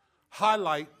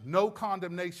 highlight no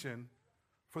condemnation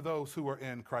for those who are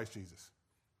in Christ Jesus?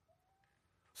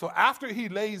 So after he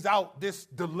lays out this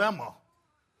dilemma,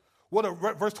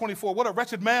 verse 24, what a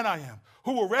wretched man I am,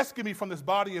 who will rescue me from this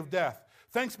body of death?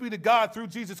 Thanks be to God through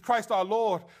Jesus Christ our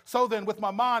Lord. So then, with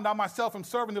my mind, I myself am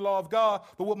serving the law of God,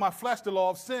 but with my flesh, the law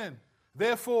of sin.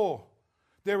 Therefore,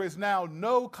 there is now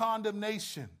no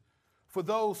condemnation for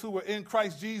those who are in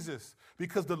Christ Jesus,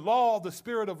 because the law of the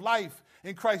Spirit of life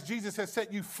in Christ Jesus has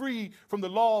set you free from the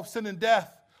law of sin and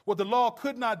death. What the law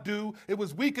could not do, it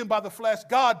was weakened by the flesh,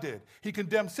 God did. He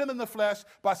condemned sin in the flesh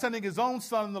by sending his own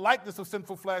son in the likeness of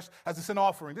sinful flesh as a sin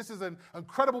offering. This is an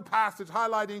incredible passage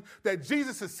highlighting that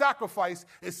Jesus' sacrifice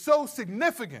is so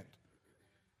significant,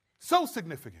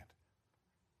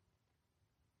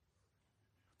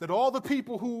 that all the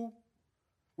people who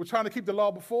were trying to keep the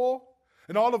law before,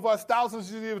 and all of us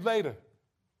thousands of years later,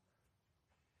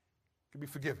 can be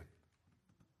forgiven.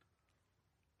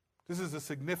 This is a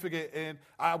significant, and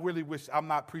I really wish I'm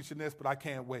not preaching this, but I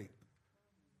can't wait.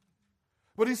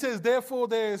 But he says, therefore,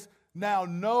 there's now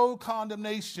no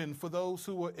condemnation for those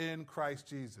who are in Christ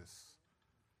Jesus.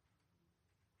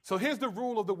 So here's the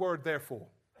rule of the word therefore.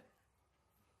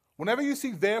 Whenever you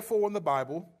see therefore in the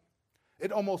Bible,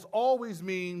 it almost always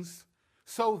means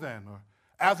so then, or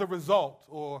as a result,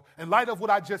 or in light of what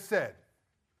I just said.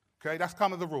 Okay, that's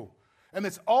kind of the rule. And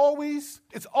it's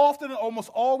often and almost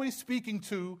always speaking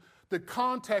to the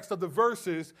context of the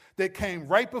verses that came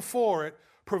right before it,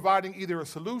 providing either a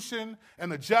solution,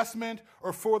 an adjustment,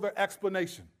 or further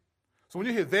explanation. So when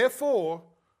you hear therefore,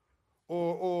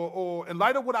 or in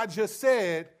light of what I just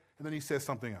said, and then he says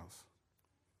something else.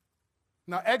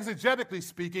 Now, exegetically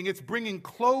speaking, it's bringing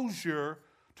closure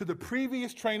to the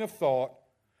previous train of thought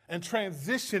and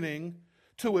transitioning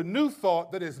to a new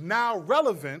thought that is now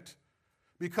relevant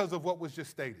because of what was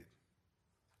just stated.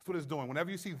 That's what it's doing.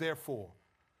 Whenever you see therefore,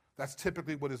 that's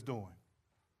typically what it's doing.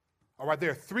 All right, there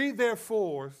are three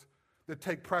therefores that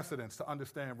take precedence to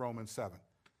understand Romans 7.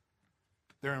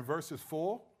 They're in verses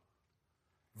 4,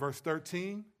 verse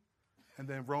 13, and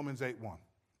then Romans 8:1.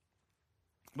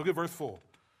 Look at verse 4.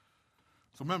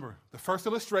 So remember, the first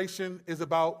illustration is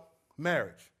about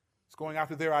marriage. It's going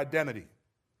after their identity.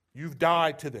 You've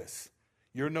died to this.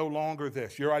 You're no longer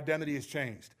this. Your identity has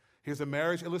changed. Here's a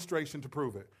marriage illustration to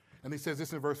prove it. And he says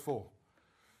this in verse 4.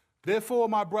 Therefore,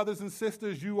 my brothers and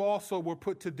sisters, you also were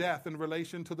put to death in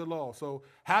relation to the law. So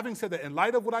having said that, in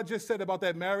light of what I just said about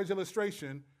that marriage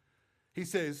illustration, he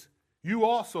says, you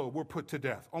also were put to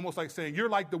death. Almost like saying, you're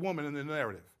like the woman in the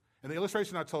narrative. In the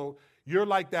illustration I told, you're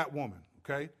like that woman,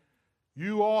 okay?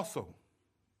 You also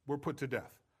were put to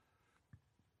death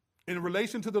in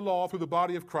relation to the law through the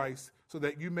body of Christ, so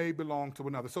that you may belong to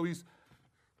another. So he's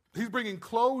bringing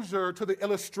closure to the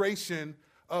illustration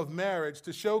of marriage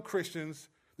to show Christians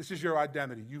this is your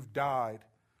identity. You've died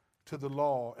to the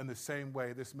law in the same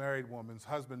way this married woman's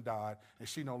husband died, and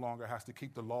she no longer has to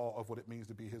keep the law of what it means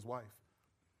to be his wife.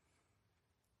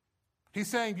 He's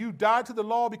saying you died to the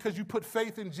law because you put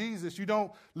faith in Jesus. You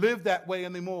don't live that way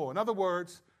anymore. In other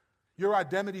words, your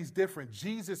identity is different.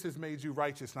 Jesus has made you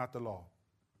righteous, not the law.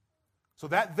 So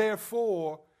that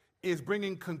therefore is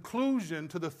bringing conclusion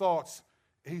to the thoughts,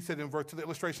 he said to the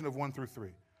illustration of 1 through 3.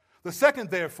 The second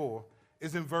therefore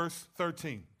is in verse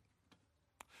 13.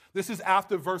 This is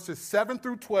after verses 7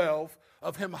 through 12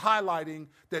 of him highlighting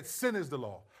that sin is the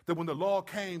law. That when the law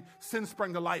came, sin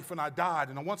sprang to life and I died.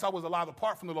 And once I was alive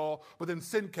apart from the law, but then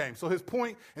sin came. So his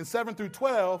point in 7 through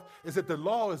 12 is that the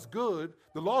law is good.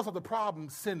 The law is not the problem,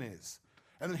 sin is.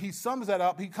 And then he sums that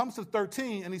up. He comes to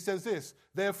 13 and he says this,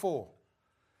 therefore,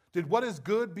 did what is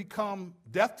good become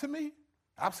death to me?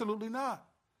 Absolutely not.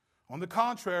 On the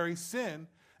contrary, sin,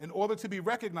 in order to be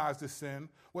recognized as sin,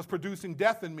 was producing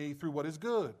death in me through what is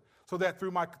good, so that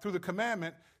through the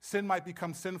commandment, sin might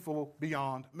become sinful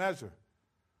beyond measure.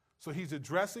 So he's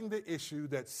addressing the issue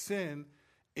that sin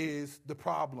is the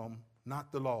problem,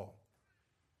 not the law.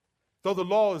 Though the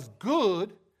law is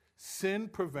good, sin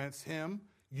prevents him,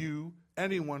 you,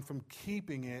 anyone from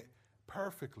keeping it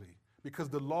perfectly, because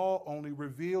the law only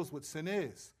reveals what sin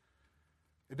is.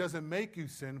 It doesn't make you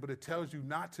sin, but it tells you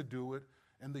not to do it,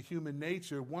 and the human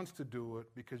nature wants to do it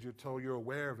because you're told you're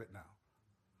aware of it now.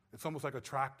 It's almost like a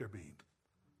tractor beam.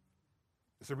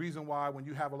 It's the reason why when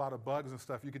you have a lot of bugs and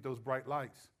stuff, you get those bright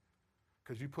lights,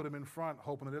 because you put them in front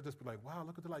hoping that they'll just be like, wow,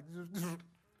 look at the light,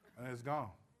 and it's gone.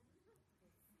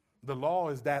 The law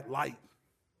is that light.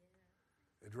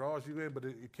 It draws you in, but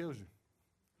it kills you.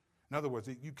 In other words,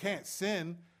 you can't.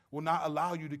 Sin will not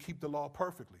allow you to keep the law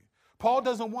perfectly. Paul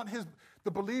doesn't want the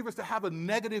believers to have a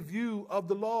negative view of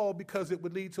the law because it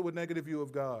would lead to a negative view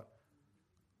of God.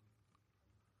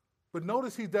 But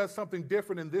notice he does something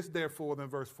different in this therefore than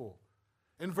verse 4.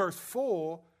 In verse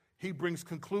 4, he brings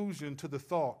conclusion to the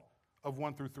thought of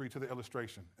 1 through 3 to the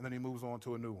illustration, and then he moves on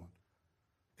to a new one.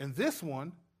 In this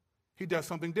one, he does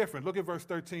something different. Look at verse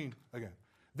 13 again.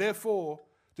 Therefore,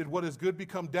 did what is good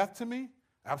become death to me?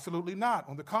 Absolutely not.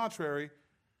 On the contrary,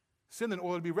 sin, in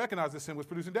order to be recognized as sin, was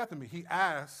producing death in me. He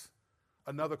asks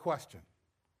another question.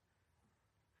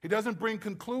 He doesn't bring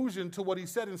conclusion to what he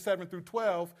said in 7 through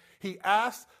 12. He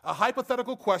asks a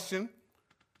hypothetical question.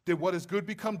 Did what is good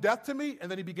become death to me? And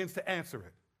then he begins to answer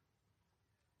it.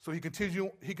 So he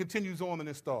continues on in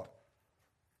his thought.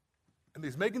 And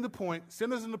he's making the point,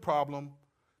 sin isn't the problem,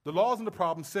 the law isn't the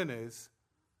problem, sin is.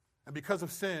 And because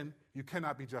of sin, you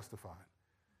cannot be justified,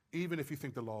 even if you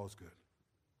think the law is good.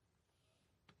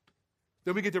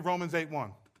 Then we get to Romans 8:1.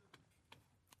 It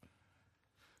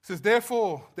says,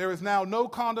 therefore, there is now no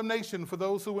condemnation for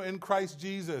those who are in Christ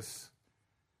Jesus,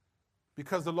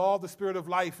 because the law of the Spirit of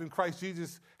life in Christ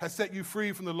Jesus has set you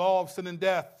free from the law of sin and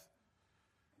death.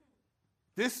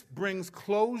 This brings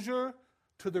closure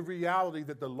to the reality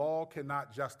that the law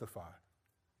cannot justify.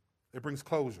 It brings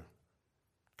closure.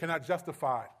 Cannot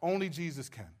justify. Only Jesus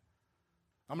can.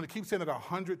 I'm going to keep saying it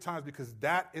 100 times because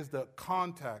that is the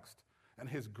context and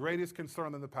his greatest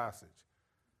concern in the passage.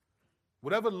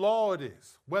 Whatever law it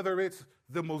is, whether it's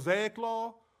the Mosaic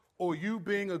law or you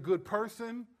being a good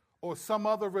person or some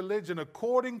other religion,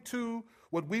 according to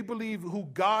what we believe who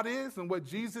God is and what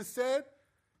Jesus said,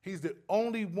 he's the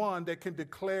only one that can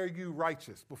declare you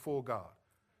righteous before God.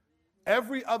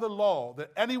 Every other law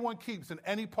that anyone keeps in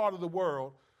any part of the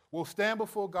world will stand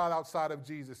before God outside of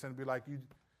Jesus and be like,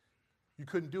 you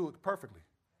couldn't do it perfectly.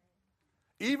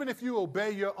 Even if you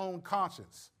obey your own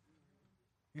conscience,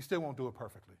 you still won't do it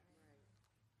perfectly.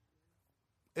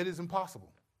 It is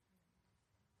impossible.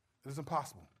 It is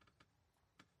impossible.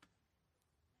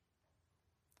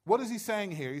 What is he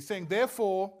saying here? He's saying,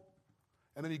 therefore,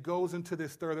 and then he goes into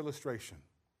this third illustration.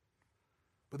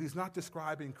 But he's not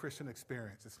describing Christian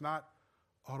experience. It's not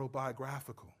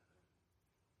autobiographical.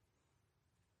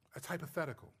 It's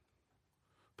hypothetical.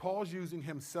 Paul's using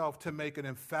himself to make an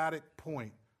emphatic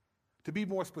point. To be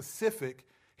more specific,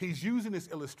 he's using this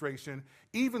illustration,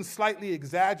 even slightly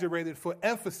exaggerated for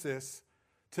emphasis,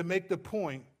 to make the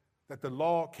point that the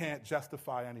law can't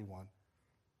justify anyone,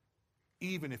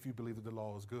 even if you believe that the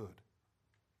law is good.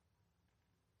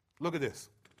 Look at this.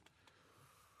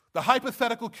 The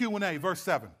hypothetical Q&A, verse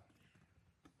 7.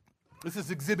 This is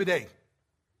Exhibit A.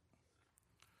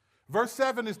 Verse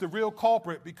 7 is the real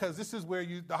culprit because this is where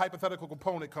the hypothetical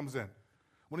component comes in.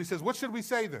 When he says, what should we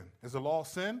say then? Is the law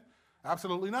sin?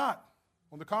 Absolutely not.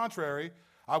 On the contrary,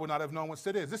 I would not have known what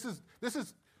sin is. This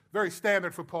is very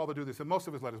standard for Paul to do this. In most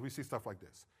of his letters, we see stuff like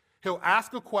this. He'll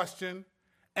ask a question,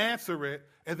 answer it,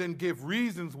 and then give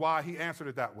reasons why he answered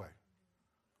it that way.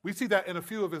 We see that in a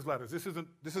few of his letters. This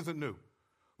isn't new.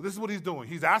 This is what he's doing.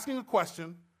 He's asking a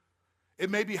question. It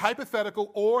may be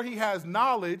hypothetical, or he has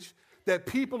knowledge that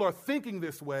people are thinking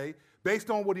this way, based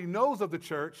on what he knows of the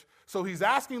church. So he's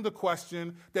asking the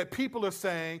question that people are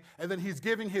saying, and then he's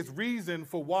giving his reason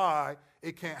for why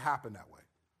it can't happen that way.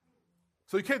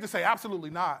 So you can't just say, absolutely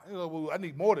not. Well, I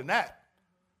need more than that.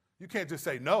 You can't just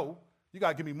say no. You got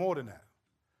to give me more than that.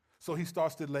 So he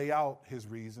starts to lay out his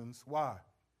reasons why.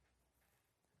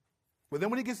 But then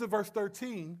when he gets to verse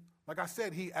 13, like I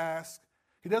said, he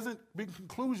doesn't bring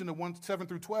conclusion to 1:7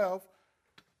 through 12.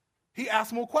 He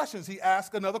asks more questions. He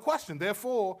asks another question.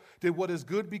 Therefore, did what is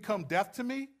good become death to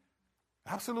me?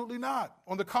 Absolutely not.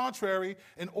 On the contrary,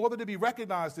 in order to be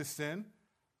recognized as sin,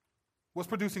 was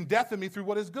producing death in me through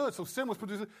what is good. So sin was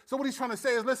producing. So what he's trying to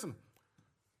say is, listen,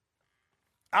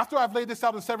 after I've laid this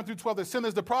out in 7 through 12, that sin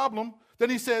is the problem, then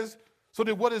he says, so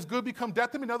did what is good become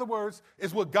death to me? In other words,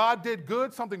 is what God did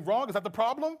good something wrong? Is that the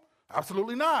problem?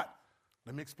 Absolutely not.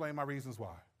 Let me explain my reasons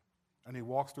why. And he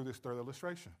walks through this third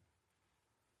illustration.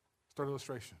 Third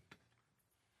illustration.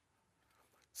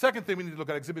 Second thing we need to look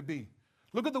at, Exhibit B.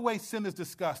 Look at the way sin is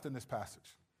discussed in this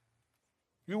passage.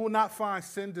 You will not find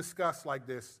sin discussed like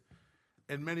this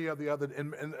in many of the other,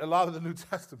 in a lot of the New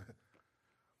Testament.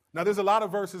 Now, there's a lot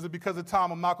of verses, and because of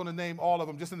time, I'm not going to name all of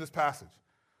them just in this passage.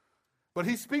 But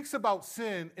he speaks about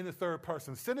sin in the third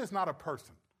person. Sin is not a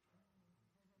person.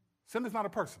 Sin is not a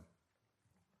person.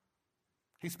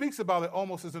 He speaks about it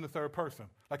almost as in the third person.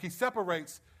 Like he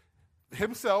separates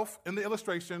himself in the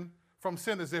illustration from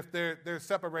sin as if they're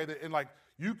separated in like,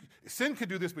 sin can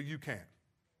do this, but you can't.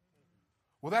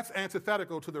 Well, that's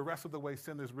antithetical to the rest of the way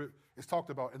sin is talked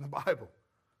about in the Bible.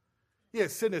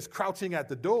 Yes, sin is crouching at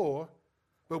the door,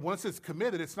 but once it's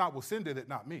committed, it's not, well, sin did it,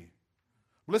 not me.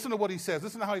 Listen to what he says.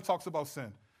 Listen to how he talks about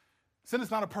sin. Sin is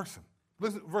not a person.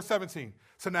 Listen, verse 17.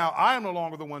 So now I am no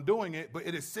longer the one doing it, but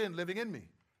it is sin living in me.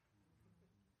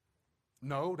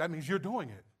 No, that means you're doing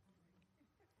it.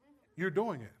 You're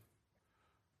doing it.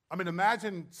 I mean,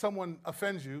 imagine someone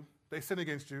offends you, they sin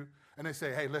against you, and they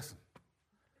say, hey, listen,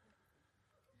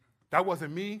 that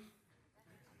wasn't me,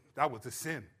 that was the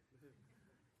sin.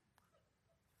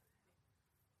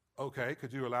 Okay,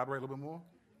 could you elaborate a little bit more?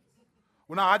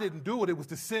 Well, no, I didn't do it. It was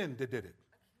the sin that did it.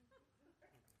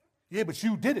 Yeah, but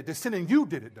you did it. The sin in you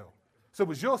did it, though. So it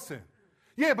was your sin.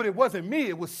 Yeah, but it wasn't me.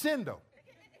 It was sin, though.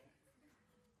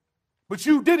 But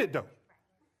you did it, though.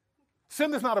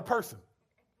 Sin is not a person.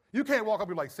 You can't walk up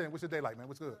and be like, sin, what's your day like, man?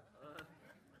 What's good?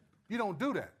 You don't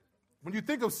do that. When you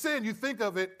think of sin, you think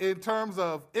of it in terms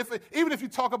of, even if you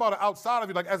talk about it outside of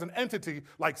you, like as an entity,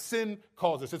 like sin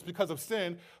causes. It's because of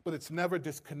sin, but it's never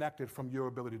disconnected from your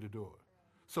ability to do it.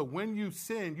 So when you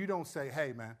sin, you don't say,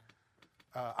 hey, man,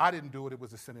 I didn't do it. It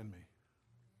was a sin in me.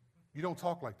 You don't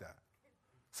talk like that.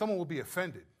 Someone will be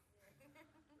offended.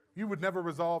 You would never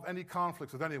resolve any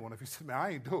conflicts with anyone if you said, man,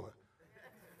 I ain't do it.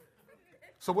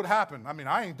 So what happened? I mean,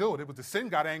 I ain't do it. It was the sin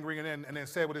got angry and then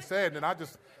said what it said. And I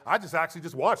just actually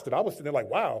watched it. I was sitting there like,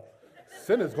 wow,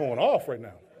 sin is going off right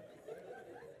now.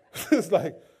 It's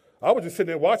like, I was just sitting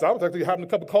there watching. I was actually having a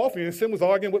cup of coffee and sin was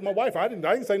arguing with my wife. I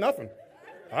didn't say nothing.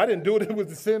 I didn't do it. It was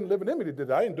the sin living in me that did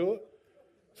it. I didn't do it.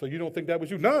 So you don't think that was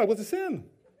you? No, it was the sin.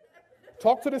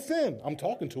 Talk to the sin. I'm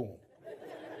talking to him.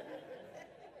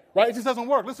 Right? It just doesn't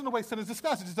work. Listen to the way sin is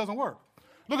discussed. It just doesn't work.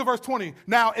 Look at verse 20.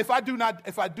 Now, if I do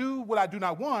what I do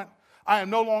not want, I am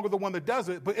no longer the one that does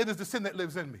it, but it is the sin that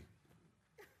lives in me.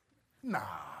 Nah.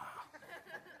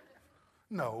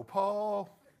 No, Paul.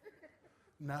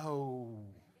 No.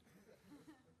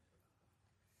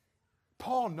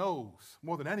 Paul knows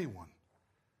more than anyone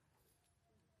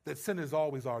that sin is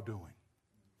always our doing.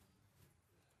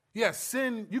 Yes,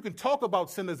 sin, you can talk about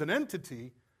sin as an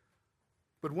entity,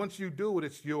 but once you do it,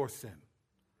 it's your sin.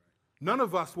 None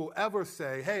of us will ever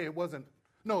say, hey, it wasn't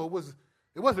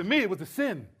me, it was the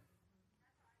sin.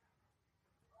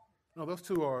 No, those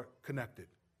two are connected.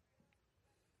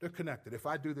 They're connected. If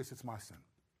I do this, it's my sin.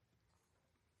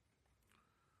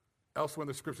 Elsewhere in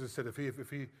the scriptures it said, if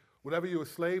he, whatever you're a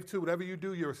slave to, whatever you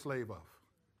do, you're a slave of.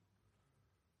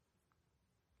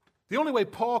 The only way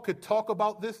Paul could talk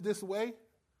about this way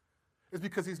is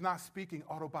because he's not speaking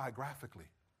autobiographically.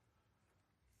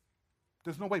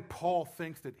 There's no way Paul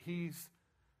thinks that he's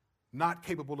not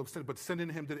capable of sin, but sin in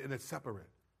him and it's separate.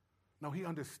 No, he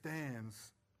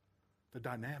understands the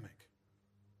dynamic.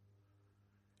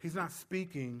 He's not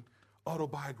speaking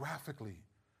autobiographically.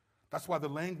 That's why the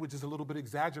language is a little bit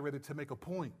exaggerated to make a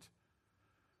point.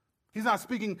 He's not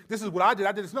speaking, this is what I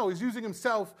did this. No, he's using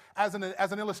himself as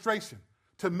an illustration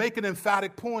to make an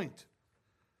emphatic point.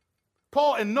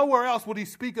 Paul, and nowhere else would he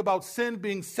speak about sin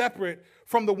being separate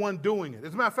from the one doing it.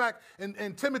 As a matter of fact,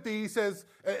 in Timothy, he says,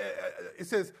 it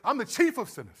says, I'm the chief of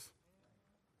sinners.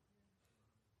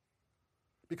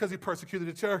 Because he persecuted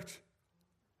the church.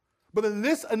 But in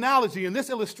this analogy, in this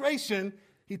illustration,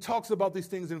 he talks about these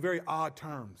things in very odd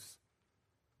terms.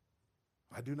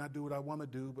 I do not do what I want to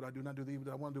do, but I do not do the evil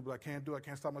that I want to do, but I can't do it. I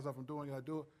can't stop myself from doing it. I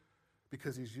do it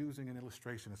because he's using an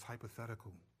illustration. It's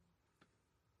hypothetical.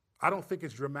 I don't think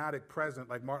it's dramatic present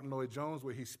like Martin Lloyd-Jones,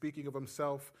 where he's speaking of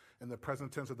himself in the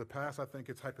present tense of the past. I think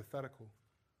it's hypothetical.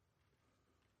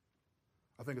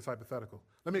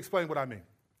 Let me explain what I mean.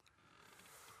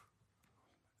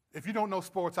 If you don't know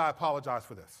sports, I apologize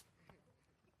for this.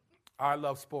 I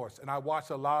love sports, and I watch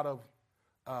a lot of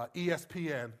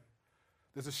ESPN.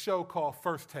 There's a show called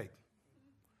First Take.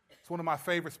 It's one of my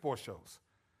favorite sports shows.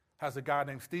 Has a guy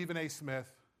named Stephen A.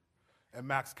 Smith and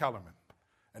Max Kellerman.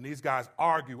 And these guys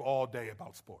argue all day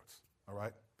about sports, all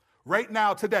right? Right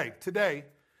now, today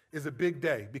is a big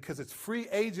day because it's free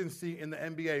agency in the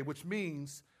NBA, which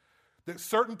means that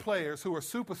certain players who are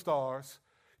superstars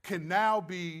can now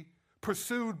be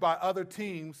pursued by other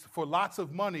teams for lots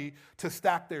of money to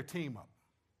stack their team up,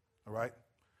 all right?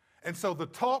 And so the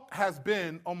talk has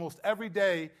been almost every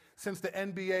day since the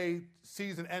NBA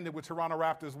season ended with Toronto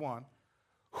Raptors won,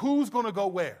 who's going to go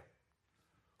where?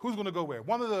 Who's going to go where?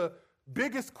 One of the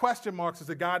biggest question marks is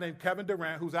a guy named Kevin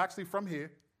Durant, who's actually from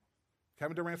here.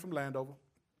 Kevin Durant's from Landover.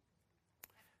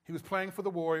 He was playing for the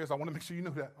Warriors. I want to make sure you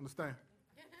knew that. Understand?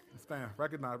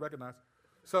 Recognize.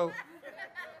 So,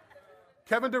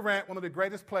 Kevin Durant, one of the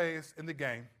greatest players in the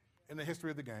game, in the history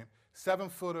of the game,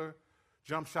 7-footer,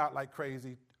 jump shot like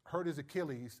crazy, hurt his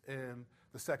Achilles in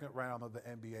the second round of the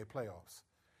NBA playoffs.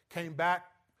 Came back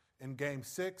in game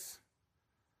 6.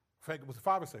 Frank, was it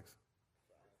 5 or 6?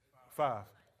 5.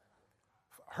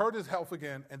 Hurt his health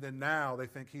again, and then now they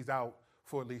think he's out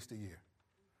for at least a year.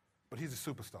 But he's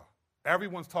a superstar.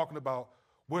 Everyone's talking about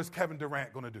what's Kevin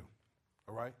Durant going to do,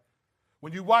 all right?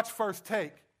 When you watch First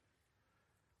Take,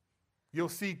 you'll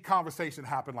see conversation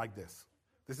happen like this.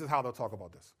 This is how they'll talk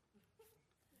about this.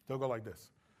 They'll go like this.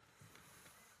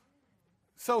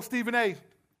 So, Stephen A.,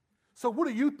 so what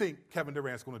do you think Kevin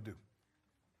Durant's going to do?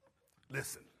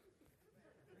 Listen.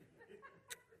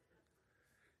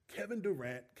 Kevin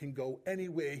Durant can go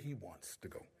anywhere he wants to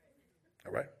go,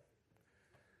 all right?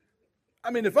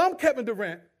 I mean, if I'm Kevin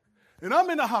Durant and I'm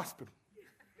in the hospital,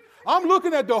 I'm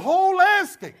looking at the whole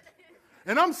landscape,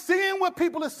 and I'm seeing what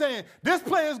people are saying. This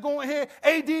player's going here.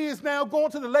 AD is now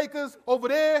going to the Lakers over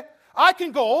there. I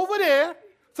can go over there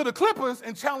to the Clippers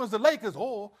and challenge the Lakers,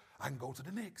 or I can go to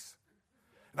the Knicks.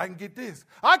 And I can get this.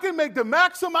 I can make the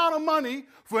max amount of money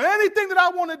for anything that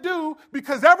I want to do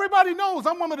because everybody knows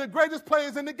I'm one of the greatest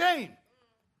players in the game.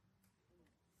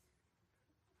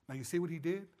 Now, you see what he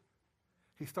did?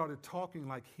 He started talking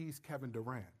like he's Kevin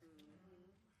Durant,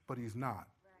 but he's not.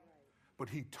 But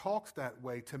he talks that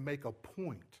way to make a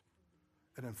point,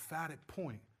 an emphatic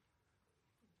point.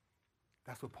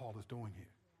 That's what Paul is doing here.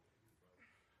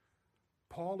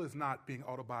 Paul is not being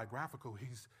autobiographical.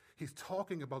 He's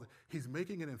talking about, he's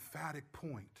making an emphatic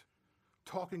point,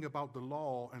 talking about the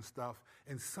law and stuff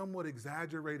in somewhat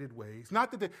exaggerated ways.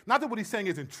 Not that what he's saying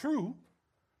isn't true,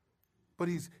 but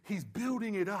he's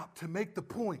building it up to make the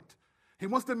point. He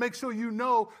wants to make sure you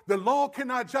know the law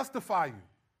cannot justify you.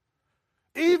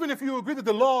 Even if you agree that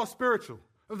the law is spiritual,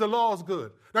 that the law is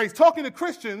good. Now, he's talking to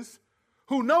Christians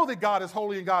who know that God is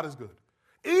holy and God is good.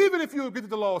 Even if you agree that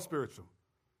the law is spiritual.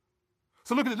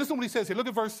 So look at it. Listen to what he says here. Look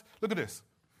at this.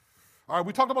 All right,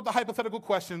 we talked about the hypothetical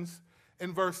questions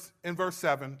in verse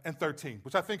 7 and 13,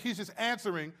 which I think he's just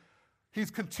answering.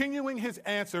 He's continuing his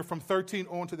answer from 13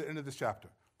 on to the end of this chapter.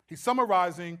 He's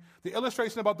summarizing the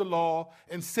illustration about the law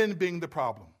and sin being the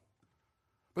problem.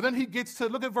 But then he gets to,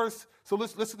 look at verse, so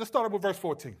let's start with verse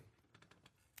 14.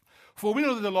 For we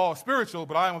know that the law is spiritual,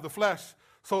 but I am of the flesh,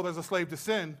 so there's a slave to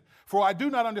sin. For I do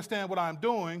not understand what I am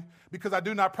doing, because I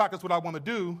do not practice what I want to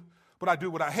do, but I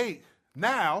do what I hate.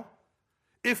 Now,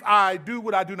 if I do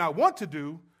what I do not want to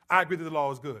do, I agree that the law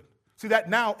is good. See that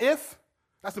now if?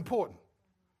 That's important.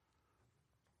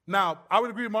 Now, I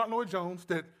would agree with Martin Lloyd-Jones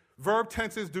that verb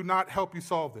tenses do not help you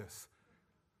solve this.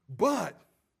 But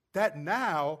that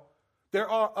now, there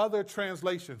are other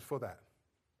translations for that.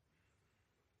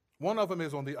 One of them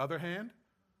is on the other hand.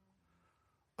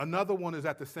 Another one is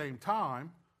at the same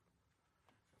time.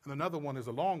 And another one is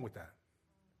along with that.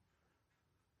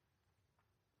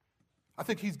 I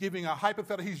think he's giving a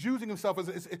hypothetical. He's using himself as,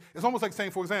 it's almost like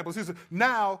saying, for example, he says,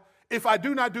 now, if I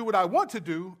do not do what I want to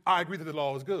do, I agree that the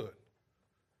law is good.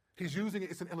 He's using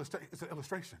it, it's an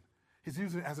illustration. He's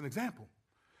using it as an example.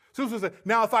 So he says,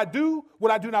 now, if I do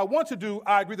what I do not want to do,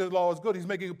 I agree that the law is good. He's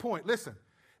making a point. Listen,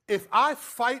 if I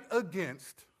fight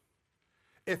against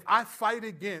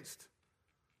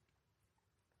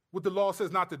what the law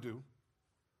says not to do,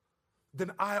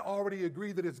 then I already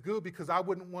agree that it's good because I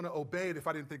wouldn't want to obey it if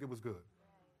I didn't think it was good.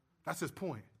 That's his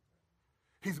point.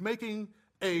 He's making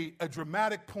a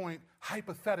dramatic point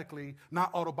hypothetically,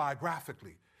 not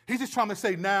autobiographically. He's just trying to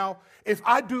say, now, if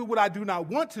I do what I do not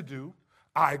want to do,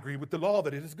 I agree with the law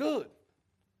that it is good.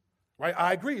 Right?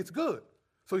 I agree, it's good.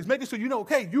 So he's making sure you know,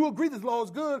 okay, you agree this law is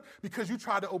good because you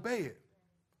tried to obey it.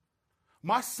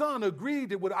 My son agreed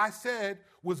that what I said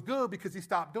was good because he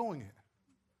stopped doing it.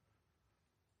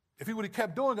 If he would have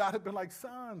kept doing it, I'd have been like,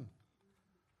 son,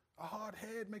 a hard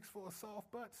head makes for a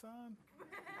soft butt, son.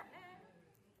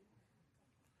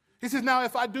 He says, now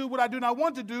if I do what I do not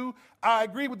want to do, I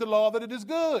agree with the law that it is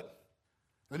good.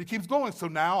 And he keeps going. So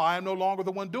now I am no longer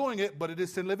the one doing it, but it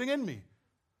is sin living in me.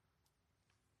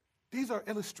 These are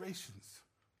illustrations.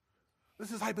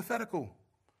 This is hypothetical.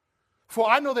 For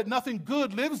I know that nothing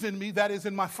good lives in me, that is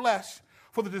in my flesh.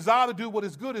 For the desire to do what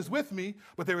is good is with me,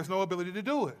 but there is no ability to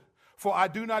do it. For I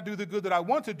do not do the good that I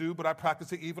want to do, but I practice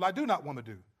the evil I do not want to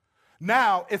do.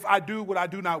 Now, if I do what I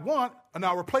do not want, and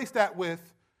I'll replace that with,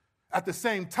 at the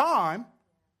same time,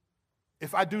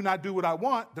 if I do not do what I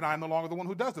want, then I am no longer the one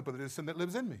who does it, but it is sin that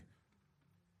lives in me.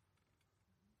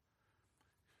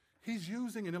 He's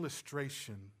using an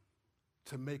illustration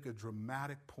to make a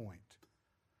dramatic point.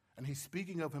 And he's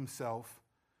speaking of himself.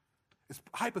 It's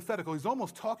hypothetical. He's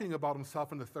almost talking about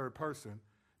himself in the third person,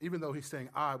 even though he's saying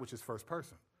I, which is first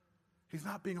person. He's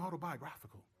not being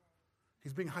autobiographical.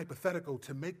 He's being hypothetical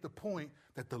to make the point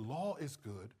that the law is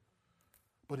good,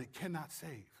 but it cannot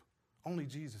save. Only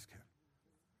Jesus can.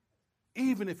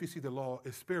 Even if you see the law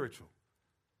is spiritual.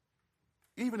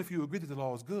 Even if you agree that the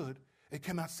law is good, it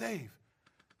cannot save.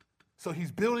 So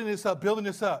he's building this up.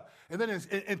 And then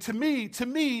and to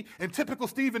me, in typical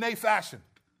Stephen A. fashion.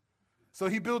 So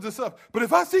he builds this up. But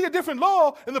if I see a different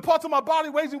law and the parts of my body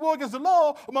waging war against the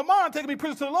law, or my mind taking me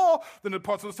prisoner to the law, then the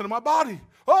parts of the sin of my body.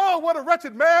 Oh, what a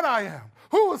wretched man I am.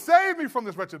 Who will save me from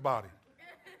this wretched body?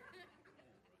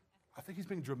 I think he's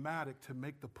being dramatic to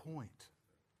make the point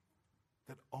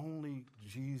that only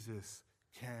Jesus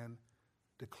can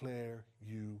declare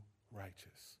you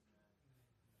righteous.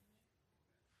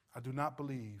 I do not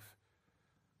believe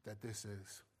that this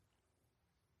is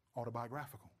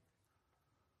autobiographical.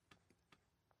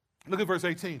 Look at verse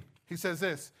 18. He says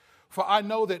this, for I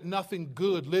know that nothing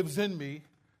good lives in me,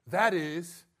 that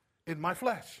is, in my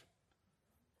flesh.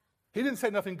 He didn't say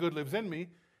nothing good lives in me.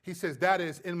 He says that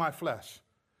is in my flesh,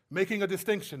 making a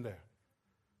distinction there.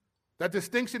 That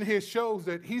distinction here shows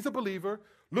that he's a believer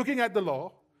looking at the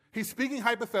law. He's speaking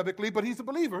hypothetically, but he's a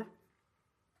believer.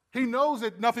 He knows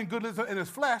that nothing good lives in his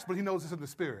flesh, but he knows it's in the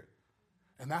spirit.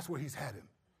 And that's where he's heading.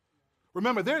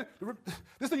 Remember, this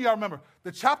thing you gotta remember,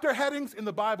 the chapter headings in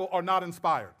the Bible are not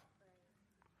inspired.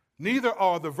 Neither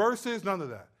are the verses, none of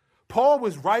that. Paul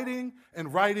was writing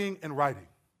and writing and writing.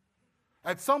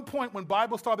 At some point when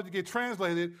Bible started to get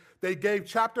translated, they gave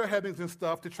chapter headings and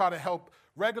stuff to try to help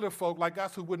regular folk like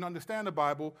us who wouldn't understand the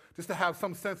Bible, just to have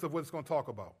some sense of what it's going to talk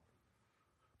about.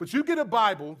 But you get a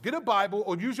Bible,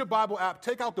 or use your Bible app,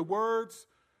 take out the words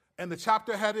and the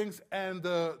chapter headings and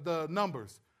the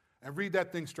numbers, and read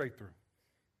that thing straight through.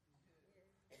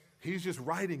 He's just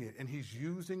writing it, and he's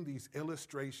using these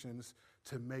illustrations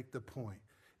to make the point.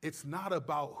 It's not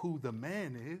about who the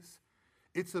man is.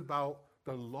 It's about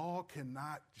the law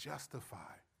cannot justify.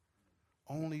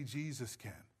 Only Jesus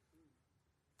can.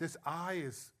 This I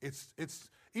is, it's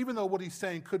even though what he's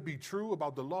saying could be true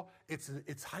about the law,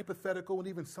 it's hypothetical and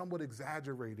even somewhat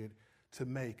exaggerated to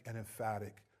make an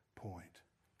emphatic point.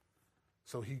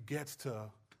 So he gets to,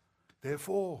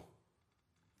 therefore,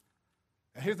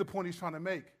 and here's the point he's trying to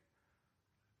make.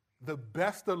 The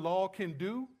best the law can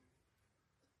do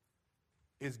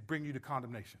is bring you to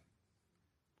condemnation.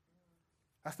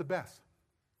 That's the best.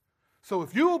 So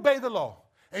if you obey the law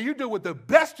and you do it the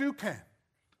best you can,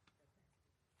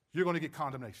 you're going to get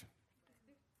condemnation.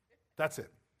 That's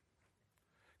it.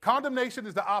 Condemnation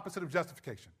is the opposite of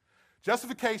justification.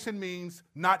 Justification means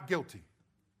not guilty.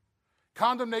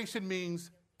 Condemnation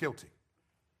means guilty.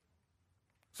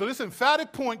 So this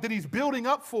emphatic point that he's building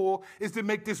up for is to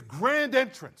make this grand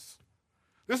entrance.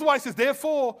 This is why he says,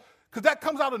 therefore, because that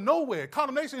comes out of nowhere.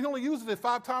 Condemnation, he only uses it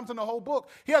 5 times in the whole book.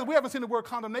 We haven't seen the word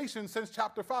condemnation since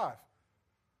chapter 5.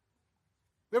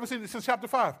 We haven't seen it since chapter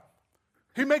 5.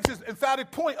 He makes this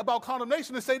emphatic point about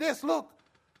condemnation to say this, look,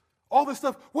 all this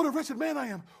stuff, what a wretched man I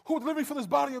am, who would deliver me from this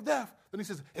body of death. Then he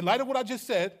says, in light of what I just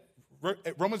said,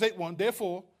 Romans 8:1,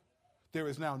 therefore, there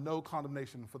is now no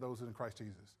condemnation for those in Christ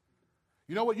Jesus.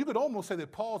 You know what? You could almost say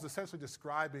that Paul's essentially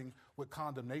describing what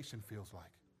condemnation feels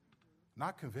like,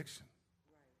 not conviction.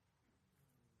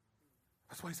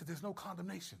 That's why he said there's no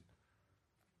condemnation.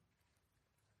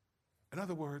 In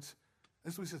other words,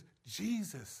 This is what he says.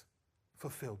 Jesus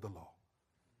fulfilled the law.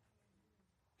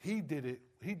 He did it.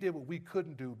 He did what we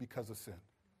couldn't do because of sin.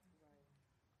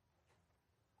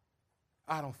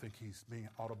 I don't think he's being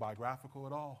autobiographical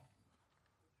at all.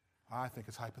 I think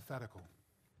it's hypothetical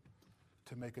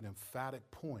to make an emphatic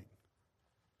point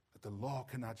that the law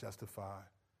cannot justify,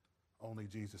 only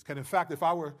Jesus can. In fact, if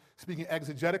I were speaking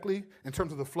exegetically in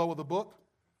terms of the flow of the book,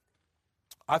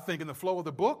 I think in the flow of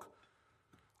the book,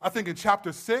 I think in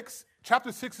chapter 6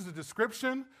 is a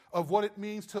description of what it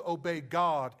means to obey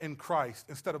God in Christ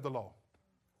instead of the law.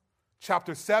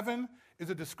 Chapter 7 is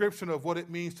a description of what it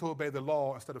means to obey the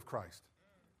law instead of Christ.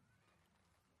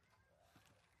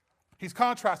 He's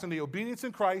contrasting the obedience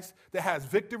in Christ that has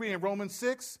victory in Romans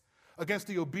 6 against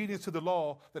the obedience to the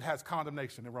law that has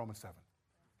condemnation in Romans 7.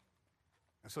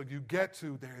 And so you get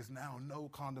to, there is now no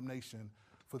condemnation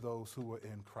for those who are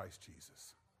in Christ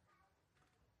Jesus.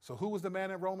 So who was the man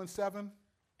in Romans 7?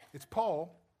 It's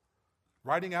Paul,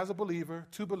 writing as a believer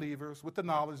to believers with the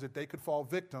knowledge that they could fall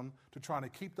victim to trying to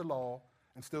keep the law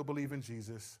and still believe in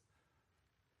Jesus.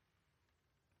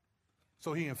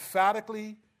 So he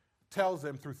emphatically tells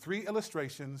them through 3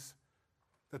 illustrations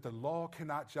that the law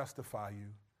cannot justify you,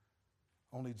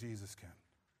 only Jesus can,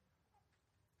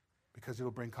 because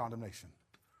it'll bring condemnation.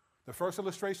 The first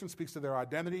illustration speaks to their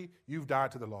identity. You've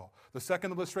died to the law. The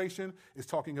second illustration is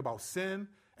talking about sin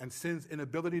and sin's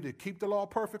inability to keep the law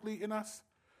perfectly in us.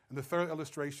 And the third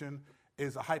illustration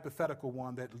is a hypothetical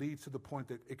one that leads to the point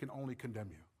that it can only condemn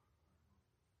you.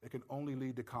 It can only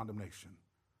lead to condemnation.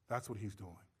 That's what he's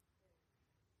doing.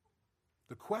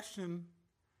 The question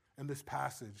in this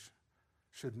passage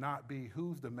should not be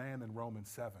who's the man in Romans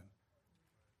 7.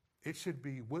 It should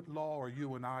be what law are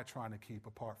you and I trying to keep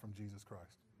apart from Jesus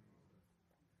Christ?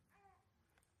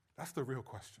 That's the real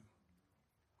question.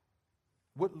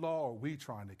 What law are we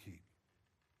trying to keep?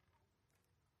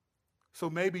 So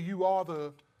maybe you are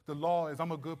the law is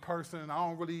I'm a good person. I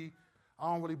don't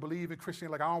really believe in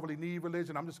Christianity. Like I don't really need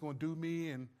religion. I'm just going to do me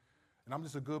and I'm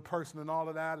just a good person and all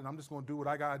of that. And I'm just going to do what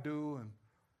I got to do. And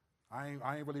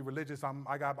I ain't really religious. I'm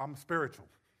spiritual.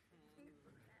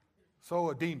 So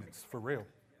are demons, for real.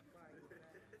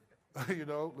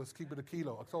 Let's keep it a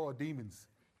kilo. So are demons.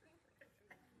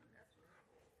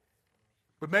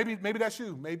 But maybe that's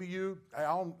you. Maybe you. I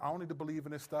don't need to believe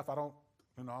in this stuff. I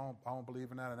don't believe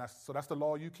in that. And that's the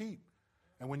law you keep.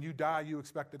 And when you die, you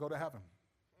expect to go to heaven.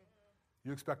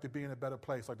 You expect to be in a better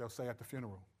place, like they'll say at the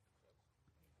funeral.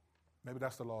 Maybe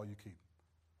that's the law you keep.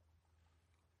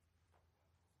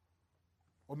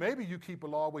 Or maybe you keep a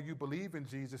law where you believe in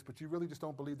Jesus, but you really just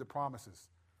don't believe the promises,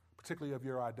 particularly of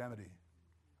your identity.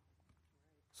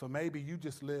 So maybe you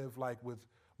just live like with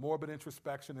morbid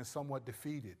introspection and somewhat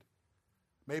defeated.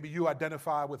 Maybe you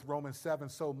identify with Romans 7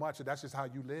 so much that that's just how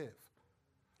you live.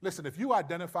 Listen, if you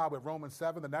identify with Romans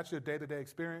 7, then that's your day-to-day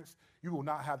experience. You will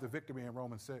not have the victory in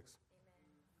Romans 6. Amen.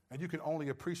 And you can only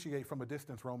appreciate from a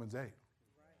distance Romans 8. Right.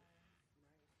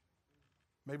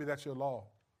 Maybe that's your law.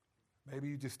 Maybe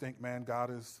you just think, man, God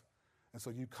is, and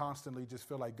so you constantly just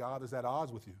feel like God is at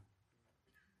odds with you,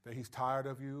 that he's tired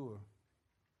of you. Or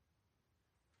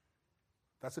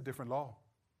that's a different law.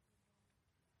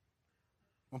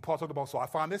 When Paul talked about, so I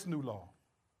find this new law.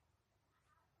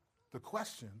 The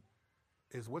question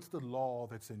is, what's the law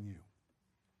that's in you?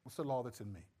 What's the law that's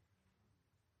in me?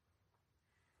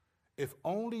 If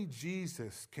only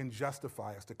Jesus can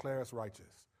justify us, declare us righteous,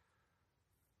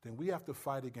 then we have to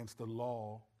fight against the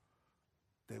law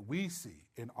that we see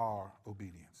in our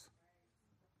obedience.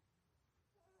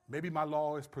 Maybe my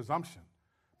law is presumption.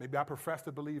 Maybe I profess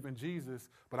to believe in Jesus,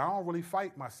 but I don't really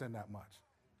fight my sin that much.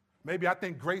 Maybe I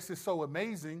think grace is so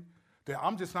amazing that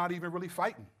I'm just not even really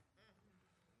fighting.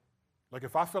 Like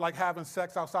if I feel like having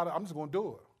sex outside, I'm just going to do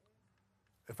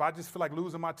it. If I just feel like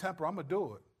losing my temper, I'm going to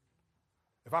do it.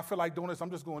 If I feel like doing this, I'm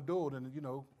just going to do it.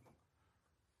 And,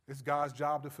 it's God's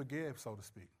job to forgive, so to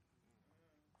speak.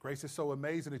 Grace is so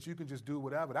amazing that you can just do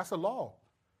whatever. That's a law.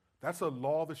 That's a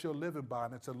law that you're living by,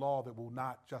 and it's a law that will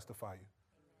not justify you.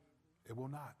 It will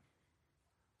not.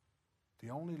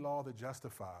 The only law that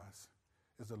justifies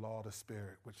is the law of the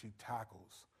Spirit, which he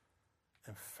tackles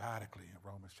emphatically in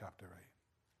Romans chapter 8.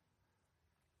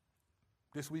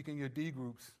 This week in your D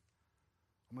groups,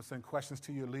 I'm going to send questions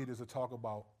to your leaders to talk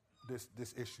about this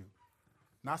issue.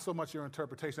 Not so much your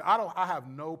interpretation. I have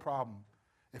no problem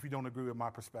if you don't agree with my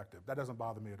perspective. That doesn't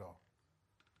bother me at all.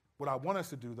 What I want us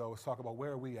to do, though, is talk about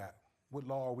where are we at? What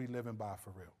law are we living by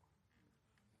for real?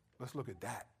 Let's look at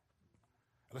that.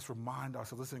 Let's remind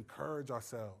ourselves, let's encourage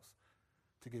ourselves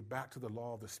to get back to the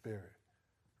law of the Spirit.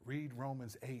 Read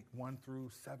Romans 8, 1 through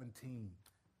 17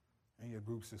 in your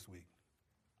groups this week.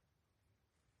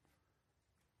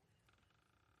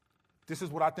 This is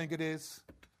what I think it is.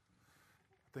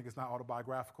 I think it's not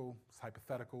autobiographical. It's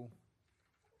hypothetical.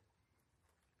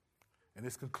 And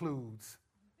this concludes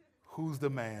Who's the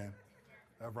Man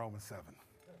of Romans 7.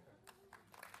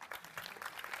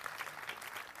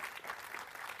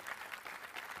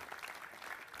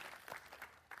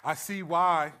 I see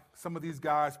why some of these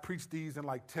guys preach these in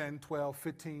like 10, 12,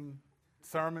 15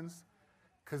 sermons.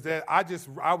 Because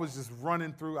I was just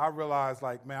running through. I realized,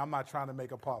 like, man, I'm not trying to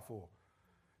make a part 4.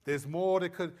 There's more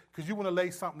that could, because you want to lay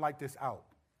something like this out.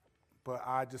 But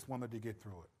I just wanted to get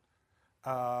through it.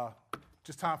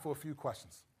 Just time for a few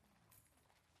questions.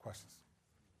 Questions?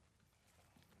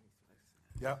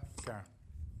 Yep, Karen.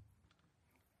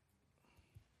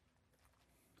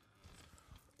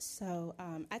 So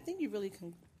I think you really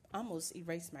can almost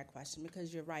erase my question,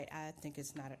 because you're right. I think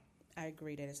it's not, I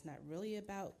agree that it's not really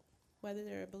about whether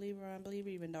they're a believer or unbeliever,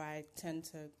 even though I tend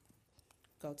to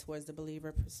go towards the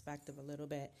believer perspective a little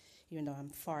bit, even though I'm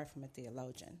far from a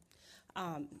theologian.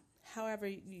 However,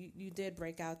 you did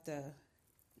break out the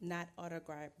not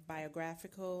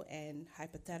autobiographical and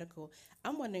hypothetical.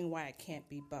 I'm wondering why it can't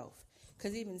be both,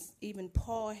 because even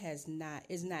Paul is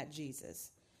not Jesus.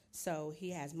 So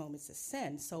he has moments of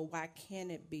sin. So why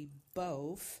can't it be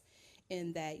both,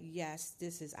 in that, yes,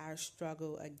 this is our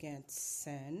struggle against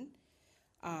sin,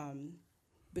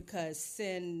 because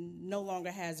sin no longer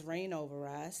has reign over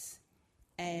us.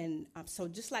 And so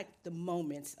just like the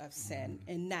moments of sin,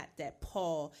 and not that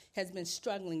Paul has been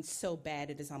struggling so bad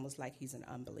it is almost like he's an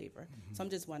unbeliever. So I'm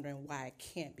just wondering why it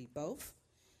can't be both,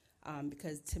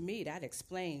 because to me that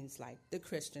explains like the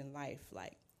Christian life,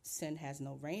 like sin has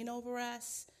no reign over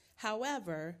us.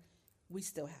 However, we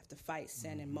still have to fight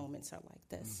sin in moments are like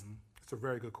this. It's a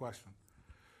very good question.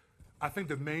 I think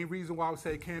the main reason why I would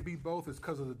say it can't be both is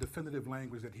because of the definitive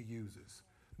language that he uses.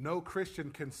 No Christian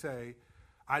can say,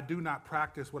 I do not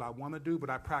practice what I want to do, but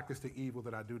I practice the evil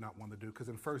that I do not want to do. Because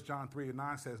in 1 John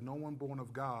 3:9 says, no one born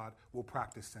of God will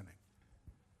practice sinning.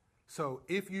 So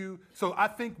I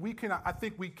think we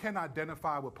can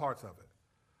identify with parts of it.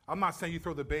 I'm not saying you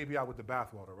throw the baby out with the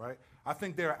bathwater, right? I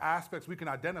think there are aspects we can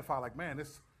identify like, man,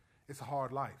 it's a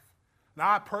hard life.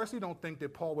 Now, I personally don't think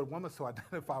that Paul would want us to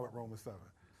identify with Romans 7.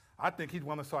 I think he'd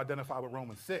want us to identify with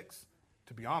Romans 6,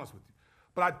 to be honest with you.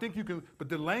 But I think but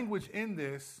the language in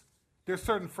this, there's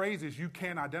certain phrases you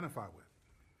can't identify with.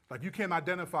 Like you can't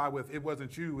identify with, it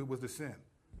wasn't you, it was the sin.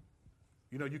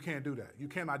 You can't do that. You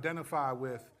can't identify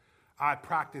with, I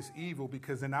practice evil,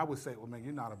 because then I would say, well, man,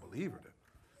 you're not a believer then.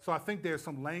 So I think there's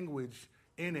some language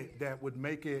in it that would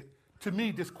make it, to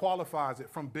me, disqualifies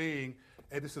it from being,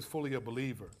 hey, this is fully a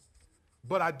believer.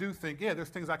 But I do think, there's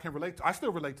things I can relate to. I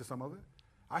still relate to some of it.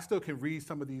 I still can read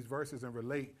some of these verses and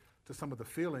relate to some of the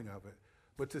feeling of it.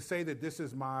 But to say that this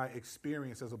is my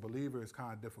experience as a believer is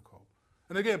kind of difficult.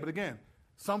 And again,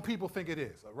 some people think it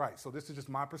is. Right, so this is just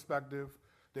my perspective.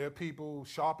 There are people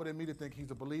sharper than me to think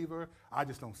he's a believer. I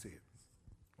just don't see it.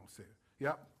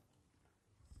 Yep.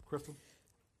 Crystal?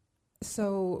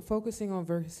 So focusing on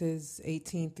verses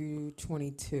 18 through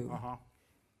 22.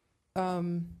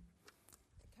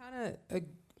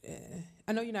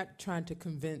 I know you're not trying to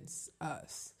convince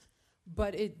us,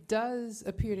 but it does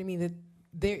appear to me that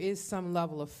there is some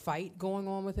level of fight going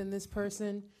on within this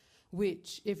person,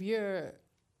 which if you're,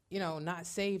 not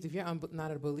saved, if you're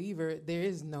not a believer, there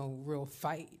is no real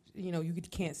fight. You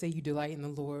can't say you delight in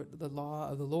the law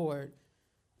of the Lord,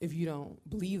 if you don't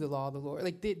believe the law of the Lord.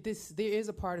 Like there is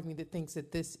a part of me that thinks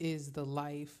that this is the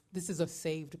life, this is a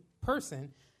saved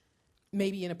person,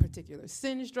 maybe in a particular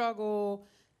sin struggle,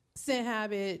 sin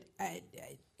habit.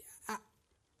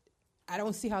 I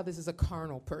don't see how this is a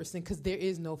carnal person, because there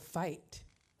is no fight.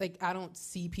 Like I don't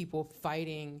see people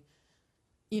fighting,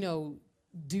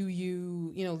 do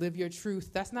you, live your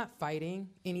truth. That's not fighting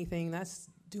anything. That's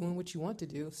doing what you want to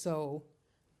do. So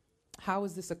how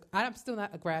is this I'm still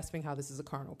not grasping how this is a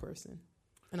carnal person,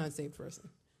 an unsaved person.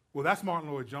 Well, that's Martin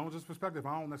Lloyd-Jones's perspective.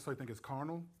 I don't necessarily think it's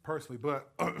carnal, personally,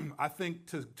 but I think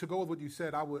to go with what you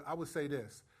said, I would say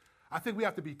this. I think we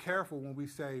have to be careful when we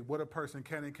say what a person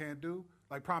can and can't do.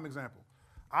 Like, prime example,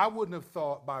 I wouldn't have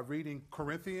thought by reading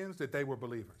Corinthians that they were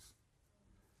believers.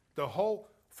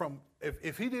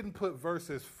 If he didn't put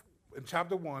verses in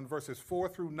chapter 1, verses 4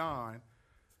 through 9,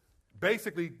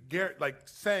 basically like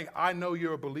saying, I know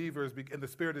you're a believer and the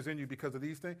Spirit is in you because of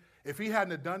these things. If he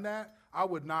hadn't have done that, I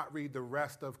would not read the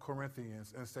rest of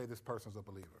Corinthians and say this person's a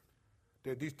believer.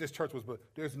 This church was, but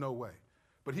there's no way.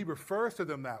 But he refers to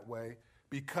them that way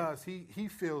because he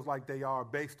feels like they are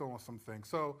based on some things.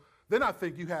 So then I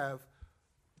think you have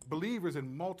believers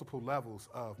in multiple levels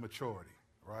of maturity,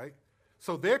 right?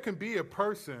 So there can be a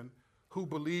person who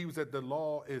believes that the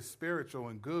law is spiritual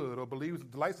and good, or believes,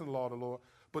 delights in the law of the Lord,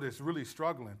 but is really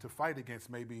struggling to fight against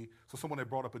maybe, so someone that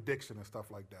brought up addiction and stuff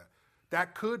like that.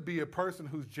 That could be a person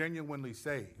who's genuinely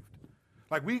saved.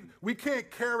 Like we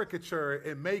can't caricature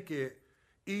and make it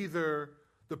either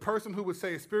the person who would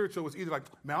say it's spiritual is either like,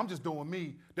 man, I'm just doing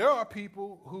me. There are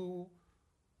people who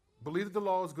believe that the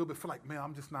law is good, but feel like, man,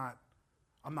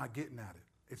 I'm not getting at it.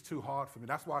 It's too hard for me.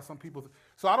 That's why some people,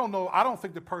 so I don't know, I don't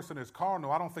think the person is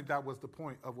carnal. I don't think that was the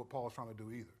point of what Paul's trying to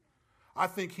do either. I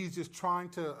think he's just trying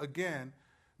to, again,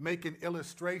 make an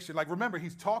illustration. Like, remember,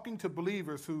 he's talking to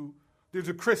believers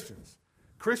there's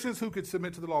Christians who could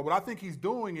submit to the law. What I think he's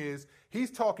doing is he's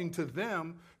talking to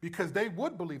them because they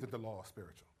would believe that the law is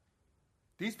spiritual.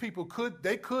 These people could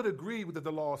agree that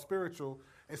the law is spiritual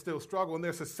and still struggle, and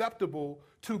they're susceptible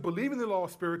to believing the law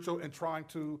is spiritual and trying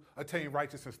to attain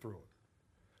righteousness through it.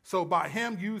 So by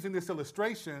him using this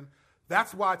illustration,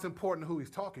 that's why it's important who he's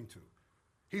talking to.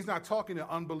 He's not talking to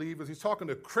unbelievers. He's talking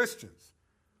to Christians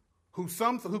who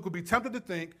could be tempted to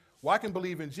think, well, I can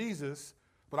believe in Jesus,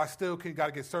 but I still got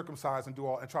to get circumcised and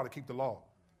try to keep the law.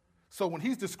 So when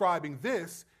he's describing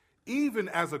this, even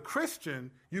as a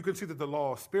Christian, you can see that the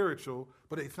law is spiritual,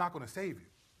 but it's not going to save you.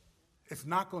 It's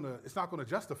not going to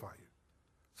justify you.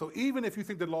 So even if you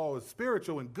think the law is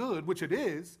spiritual and good, which it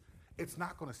is, it's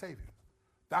not going to save you.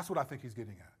 That's what I think he's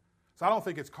getting at. So I don't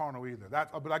think it's carnal either.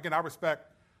 But again, I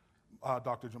respect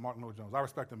Dr. Martin Lloyd-Jones. I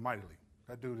respect him mightily.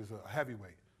 That dude is a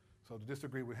heavyweight. So to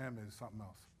disagree with him is something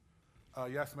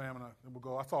else. Yes, ma'am, and we'll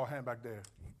go. I saw a hand back there.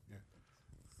 Yeah.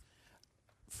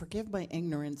 Forgive my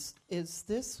ignorance. Is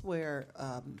this where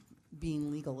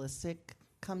being legalistic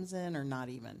comes in, or not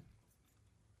even?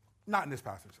 Not in this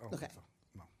passage. I don't think so.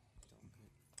 No.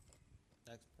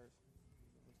 Next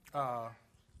person.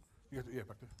 Yeah,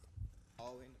 back there.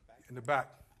 All in the back. In the back.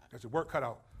 Got your work cut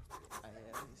out.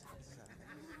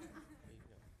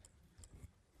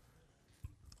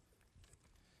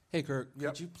 Hey, Kirk,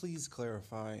 Yep. could you please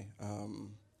clarify,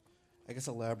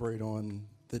 elaborate on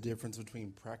the difference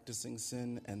between practicing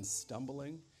sin and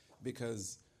stumbling?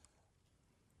 Because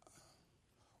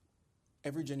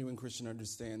every genuine Christian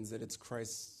understands that it's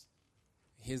Christ's,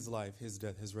 his life, his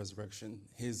death, his resurrection,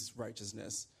 his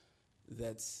righteousness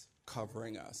that's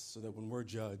covering us, so that when we're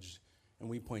judged and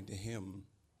we point to him,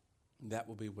 that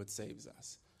will be what saves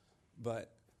us.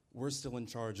 But we're still in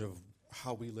charge of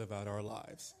how we live out our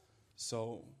lives.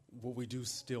 So what we do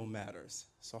still matters.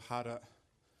 So how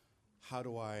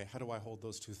do I hold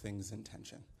those two things in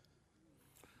tension?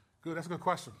 Good, that's a good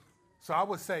question. So I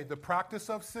would say the practice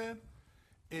of sin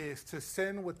is to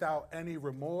sin without any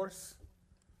remorse.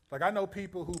 Like, I know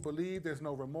people who believe there's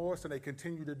no remorse and they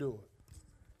continue to do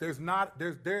it.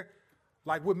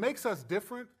 What makes us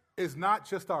different is not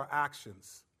just our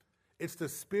actions. It's the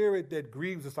spirit that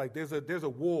grieves us. Like, there's a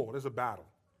war, there's a battle.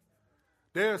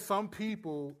 There are some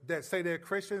people that say they're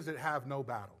Christians that have no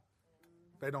battle.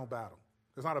 They don't battle.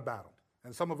 There's not a battle.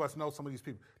 And some of us know some of these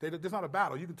people. There's not a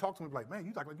battle. You can talk to them like, man,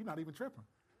 you act like you're not even tripping.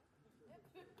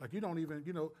 Like, you don't even,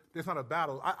 there's not a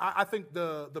battle. I think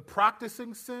the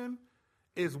practicing sin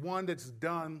is one that's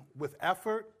done with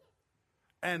effort,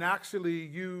 and actually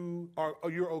you're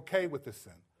okay with the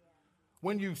sin.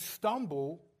 When you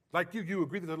stumble, like you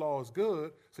agree that the law is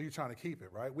good, so you're trying to keep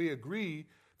it, right? We agree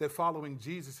that following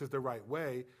Jesus is the right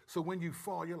way. So when you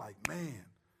fall, you're like, man,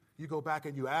 you go back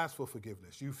and you ask for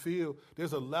forgiveness. You feel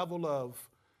there's a level of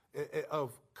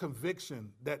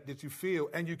conviction that you feel,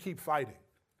 and you keep fighting.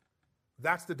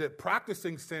 That's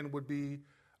practicing sin would be,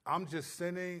 I'm just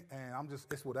sinning and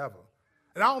it's whatever.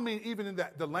 And I don't mean even in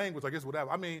the language, like it's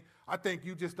whatever. I mean, I think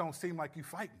you just don't seem like you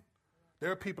fighting.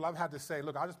 There are people I've had to say,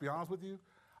 look, I'll just be honest with you.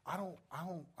 I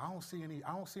don't see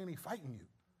any fighting you.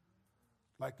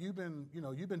 Like, you've been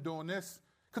doing this.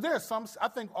 Because there are some, I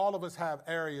think all of us have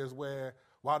areas where,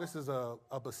 while this is a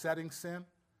besetting sin,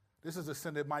 this is a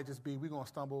sin that might just be, we're going to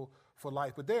stumble for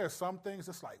life. But there are some things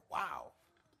that's like, wow,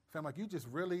 fam, like, you just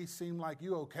really seem like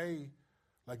you okay.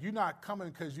 Like, you're not coming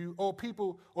because or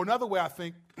another way I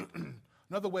think,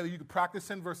 another way that you can practice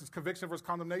sin versus conviction versus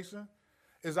condemnation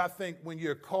is, I think, when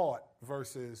you're caught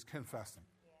versus confessing.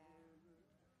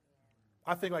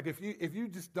 I think, like, if you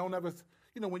just don't ever,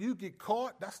 when you get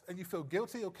caught, and you feel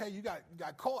guilty, okay, you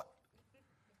got caught.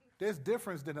 There's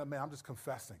difference than, man, I'm just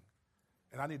confessing.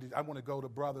 And I want to go to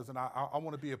brothers, and I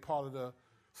want to be a part of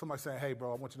somebody saying, hey,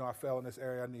 bro, I want you to know I fell in this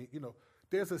area.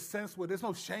 There's a sense where there's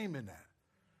no shame in that.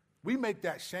 We make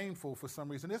that shameful for some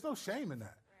reason. There's no shame in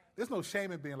that. There's no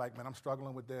shame in being like, man, I'm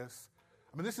struggling with this.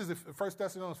 I mean, this is 1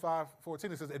 Thessalonians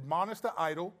 5:14. It says, admonish the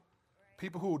idle,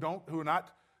 people who are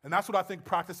not, and that's what I think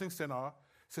practicing sin are.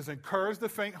 It says, encourage the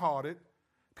faint-hearted,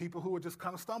 people who are just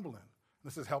kind of stumbling.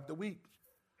 This has helped the weak,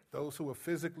 those who are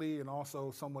physically and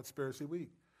also somewhat spiritually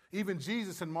weak. Even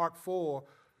Jesus in Mark 4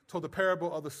 told the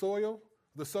parable of the soil,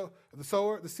 the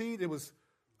sower, the seed. It was,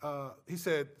 he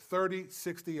said, 30,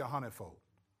 60, 100-fold.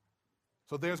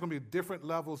 So there's going to be different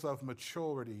levels of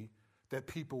maturity that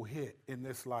people hit in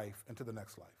this life and to the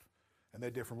next life. And there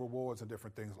are different rewards and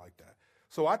different things like that.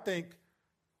 So I think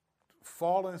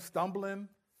falling, stumbling,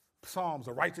 Psalms,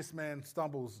 a righteous man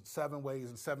stumbles 7 ways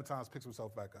and 7 times picks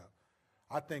himself back up.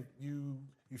 I think you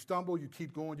stumble, you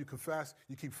keep going, you confess,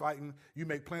 you keep fighting, you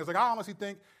make plans. Like, I honestly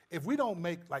think if we don't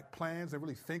make like plans and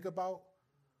really think about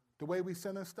the way we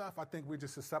sin and stuff, I think we're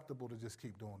just susceptible to just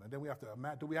keep doing it. And then we have to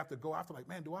imagine, do we have to go after, like,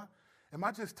 man, am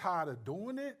I just tired of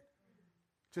doing it?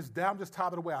 I'm just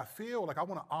tired of the way I feel. Like, I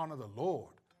want to honor the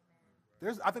Lord.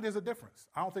 I think there's a difference.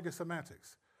 I don't think it's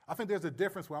semantics. I think there's a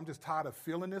difference where I'm just tired of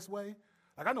feeling this way.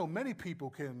 Like, I know many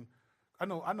people I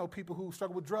know people who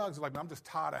struggle with drugs. Like, man, I'm just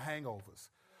tired of hangovers.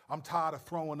 I'm tired of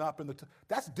throwing up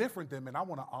that's different than, man, I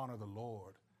want to honor the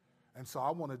Lord. And so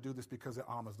I want to do this because it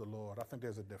honors the Lord. I think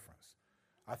there's a difference.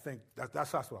 I think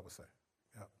that's what I would say.